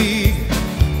φέρει.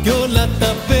 Κι όλα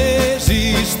τα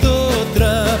παίζεις στο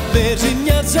τραπέζι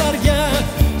μια ζαριά.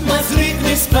 Μας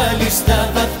ρίχνεις πάλι στα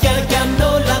βαθιά. Κι αν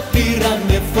όλα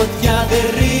πήρανε φωτιά δεν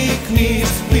ρίχνεις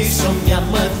πίσω μια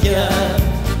ματιά.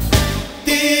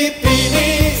 Τι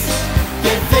πίνεις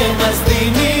και δεν μας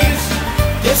δίνεις.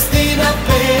 Και στην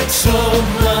απέξω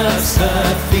μας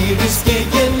αφήνεις και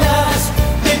γελάς.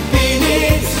 Τι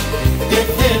πίνεις και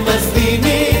δεν μας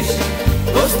δίνεις.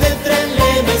 Πως δεν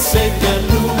τρελαίνεις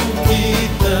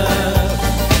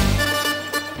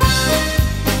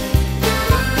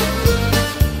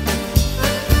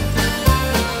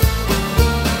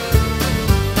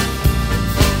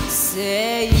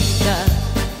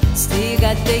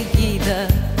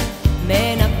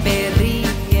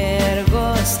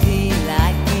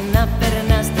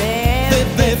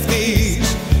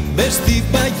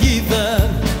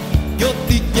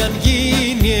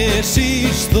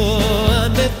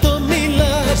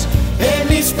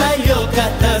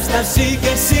αλλάζει κι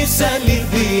εσύ σαν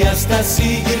διάσταση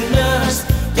γυρνάς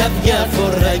κι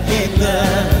αδιάφορα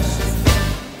κοιτάς.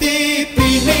 Τι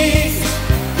πίνεις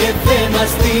και δεν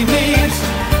μας δίνεις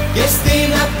και στην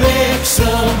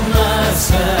απέξω μας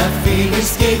αφήνεις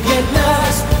και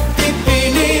γελάς. Τι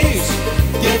πίνεις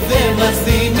και δεν μας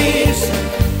δίνεις,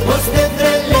 πως δεν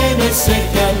τρελαίνεσαι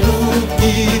κι αλλού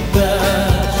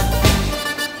κοιτάς.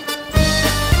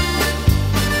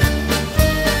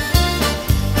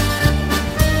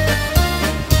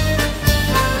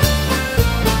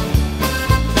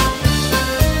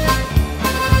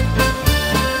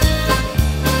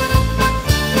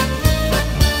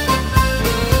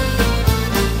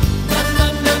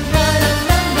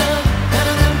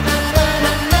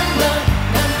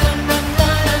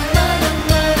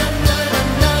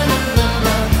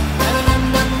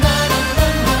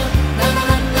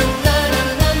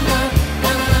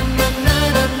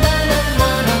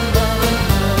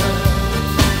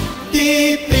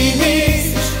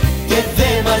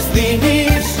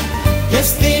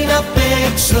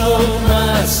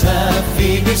 Μας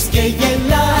αφήνεις και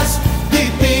γελάς. Τι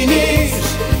πίνεις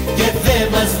και δεν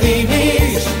μας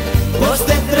δίνεις, πως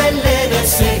δεν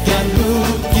τρελαίνεσαι κι αλλού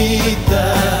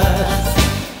κοιτάς.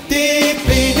 Τι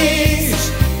πίνεις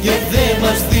και δεν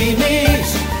μας δίνεις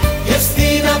και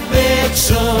στην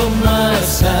απέξω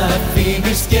μας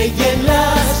αφήνεις και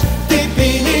γελάς. Τι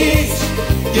πίνεις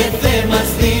και δεν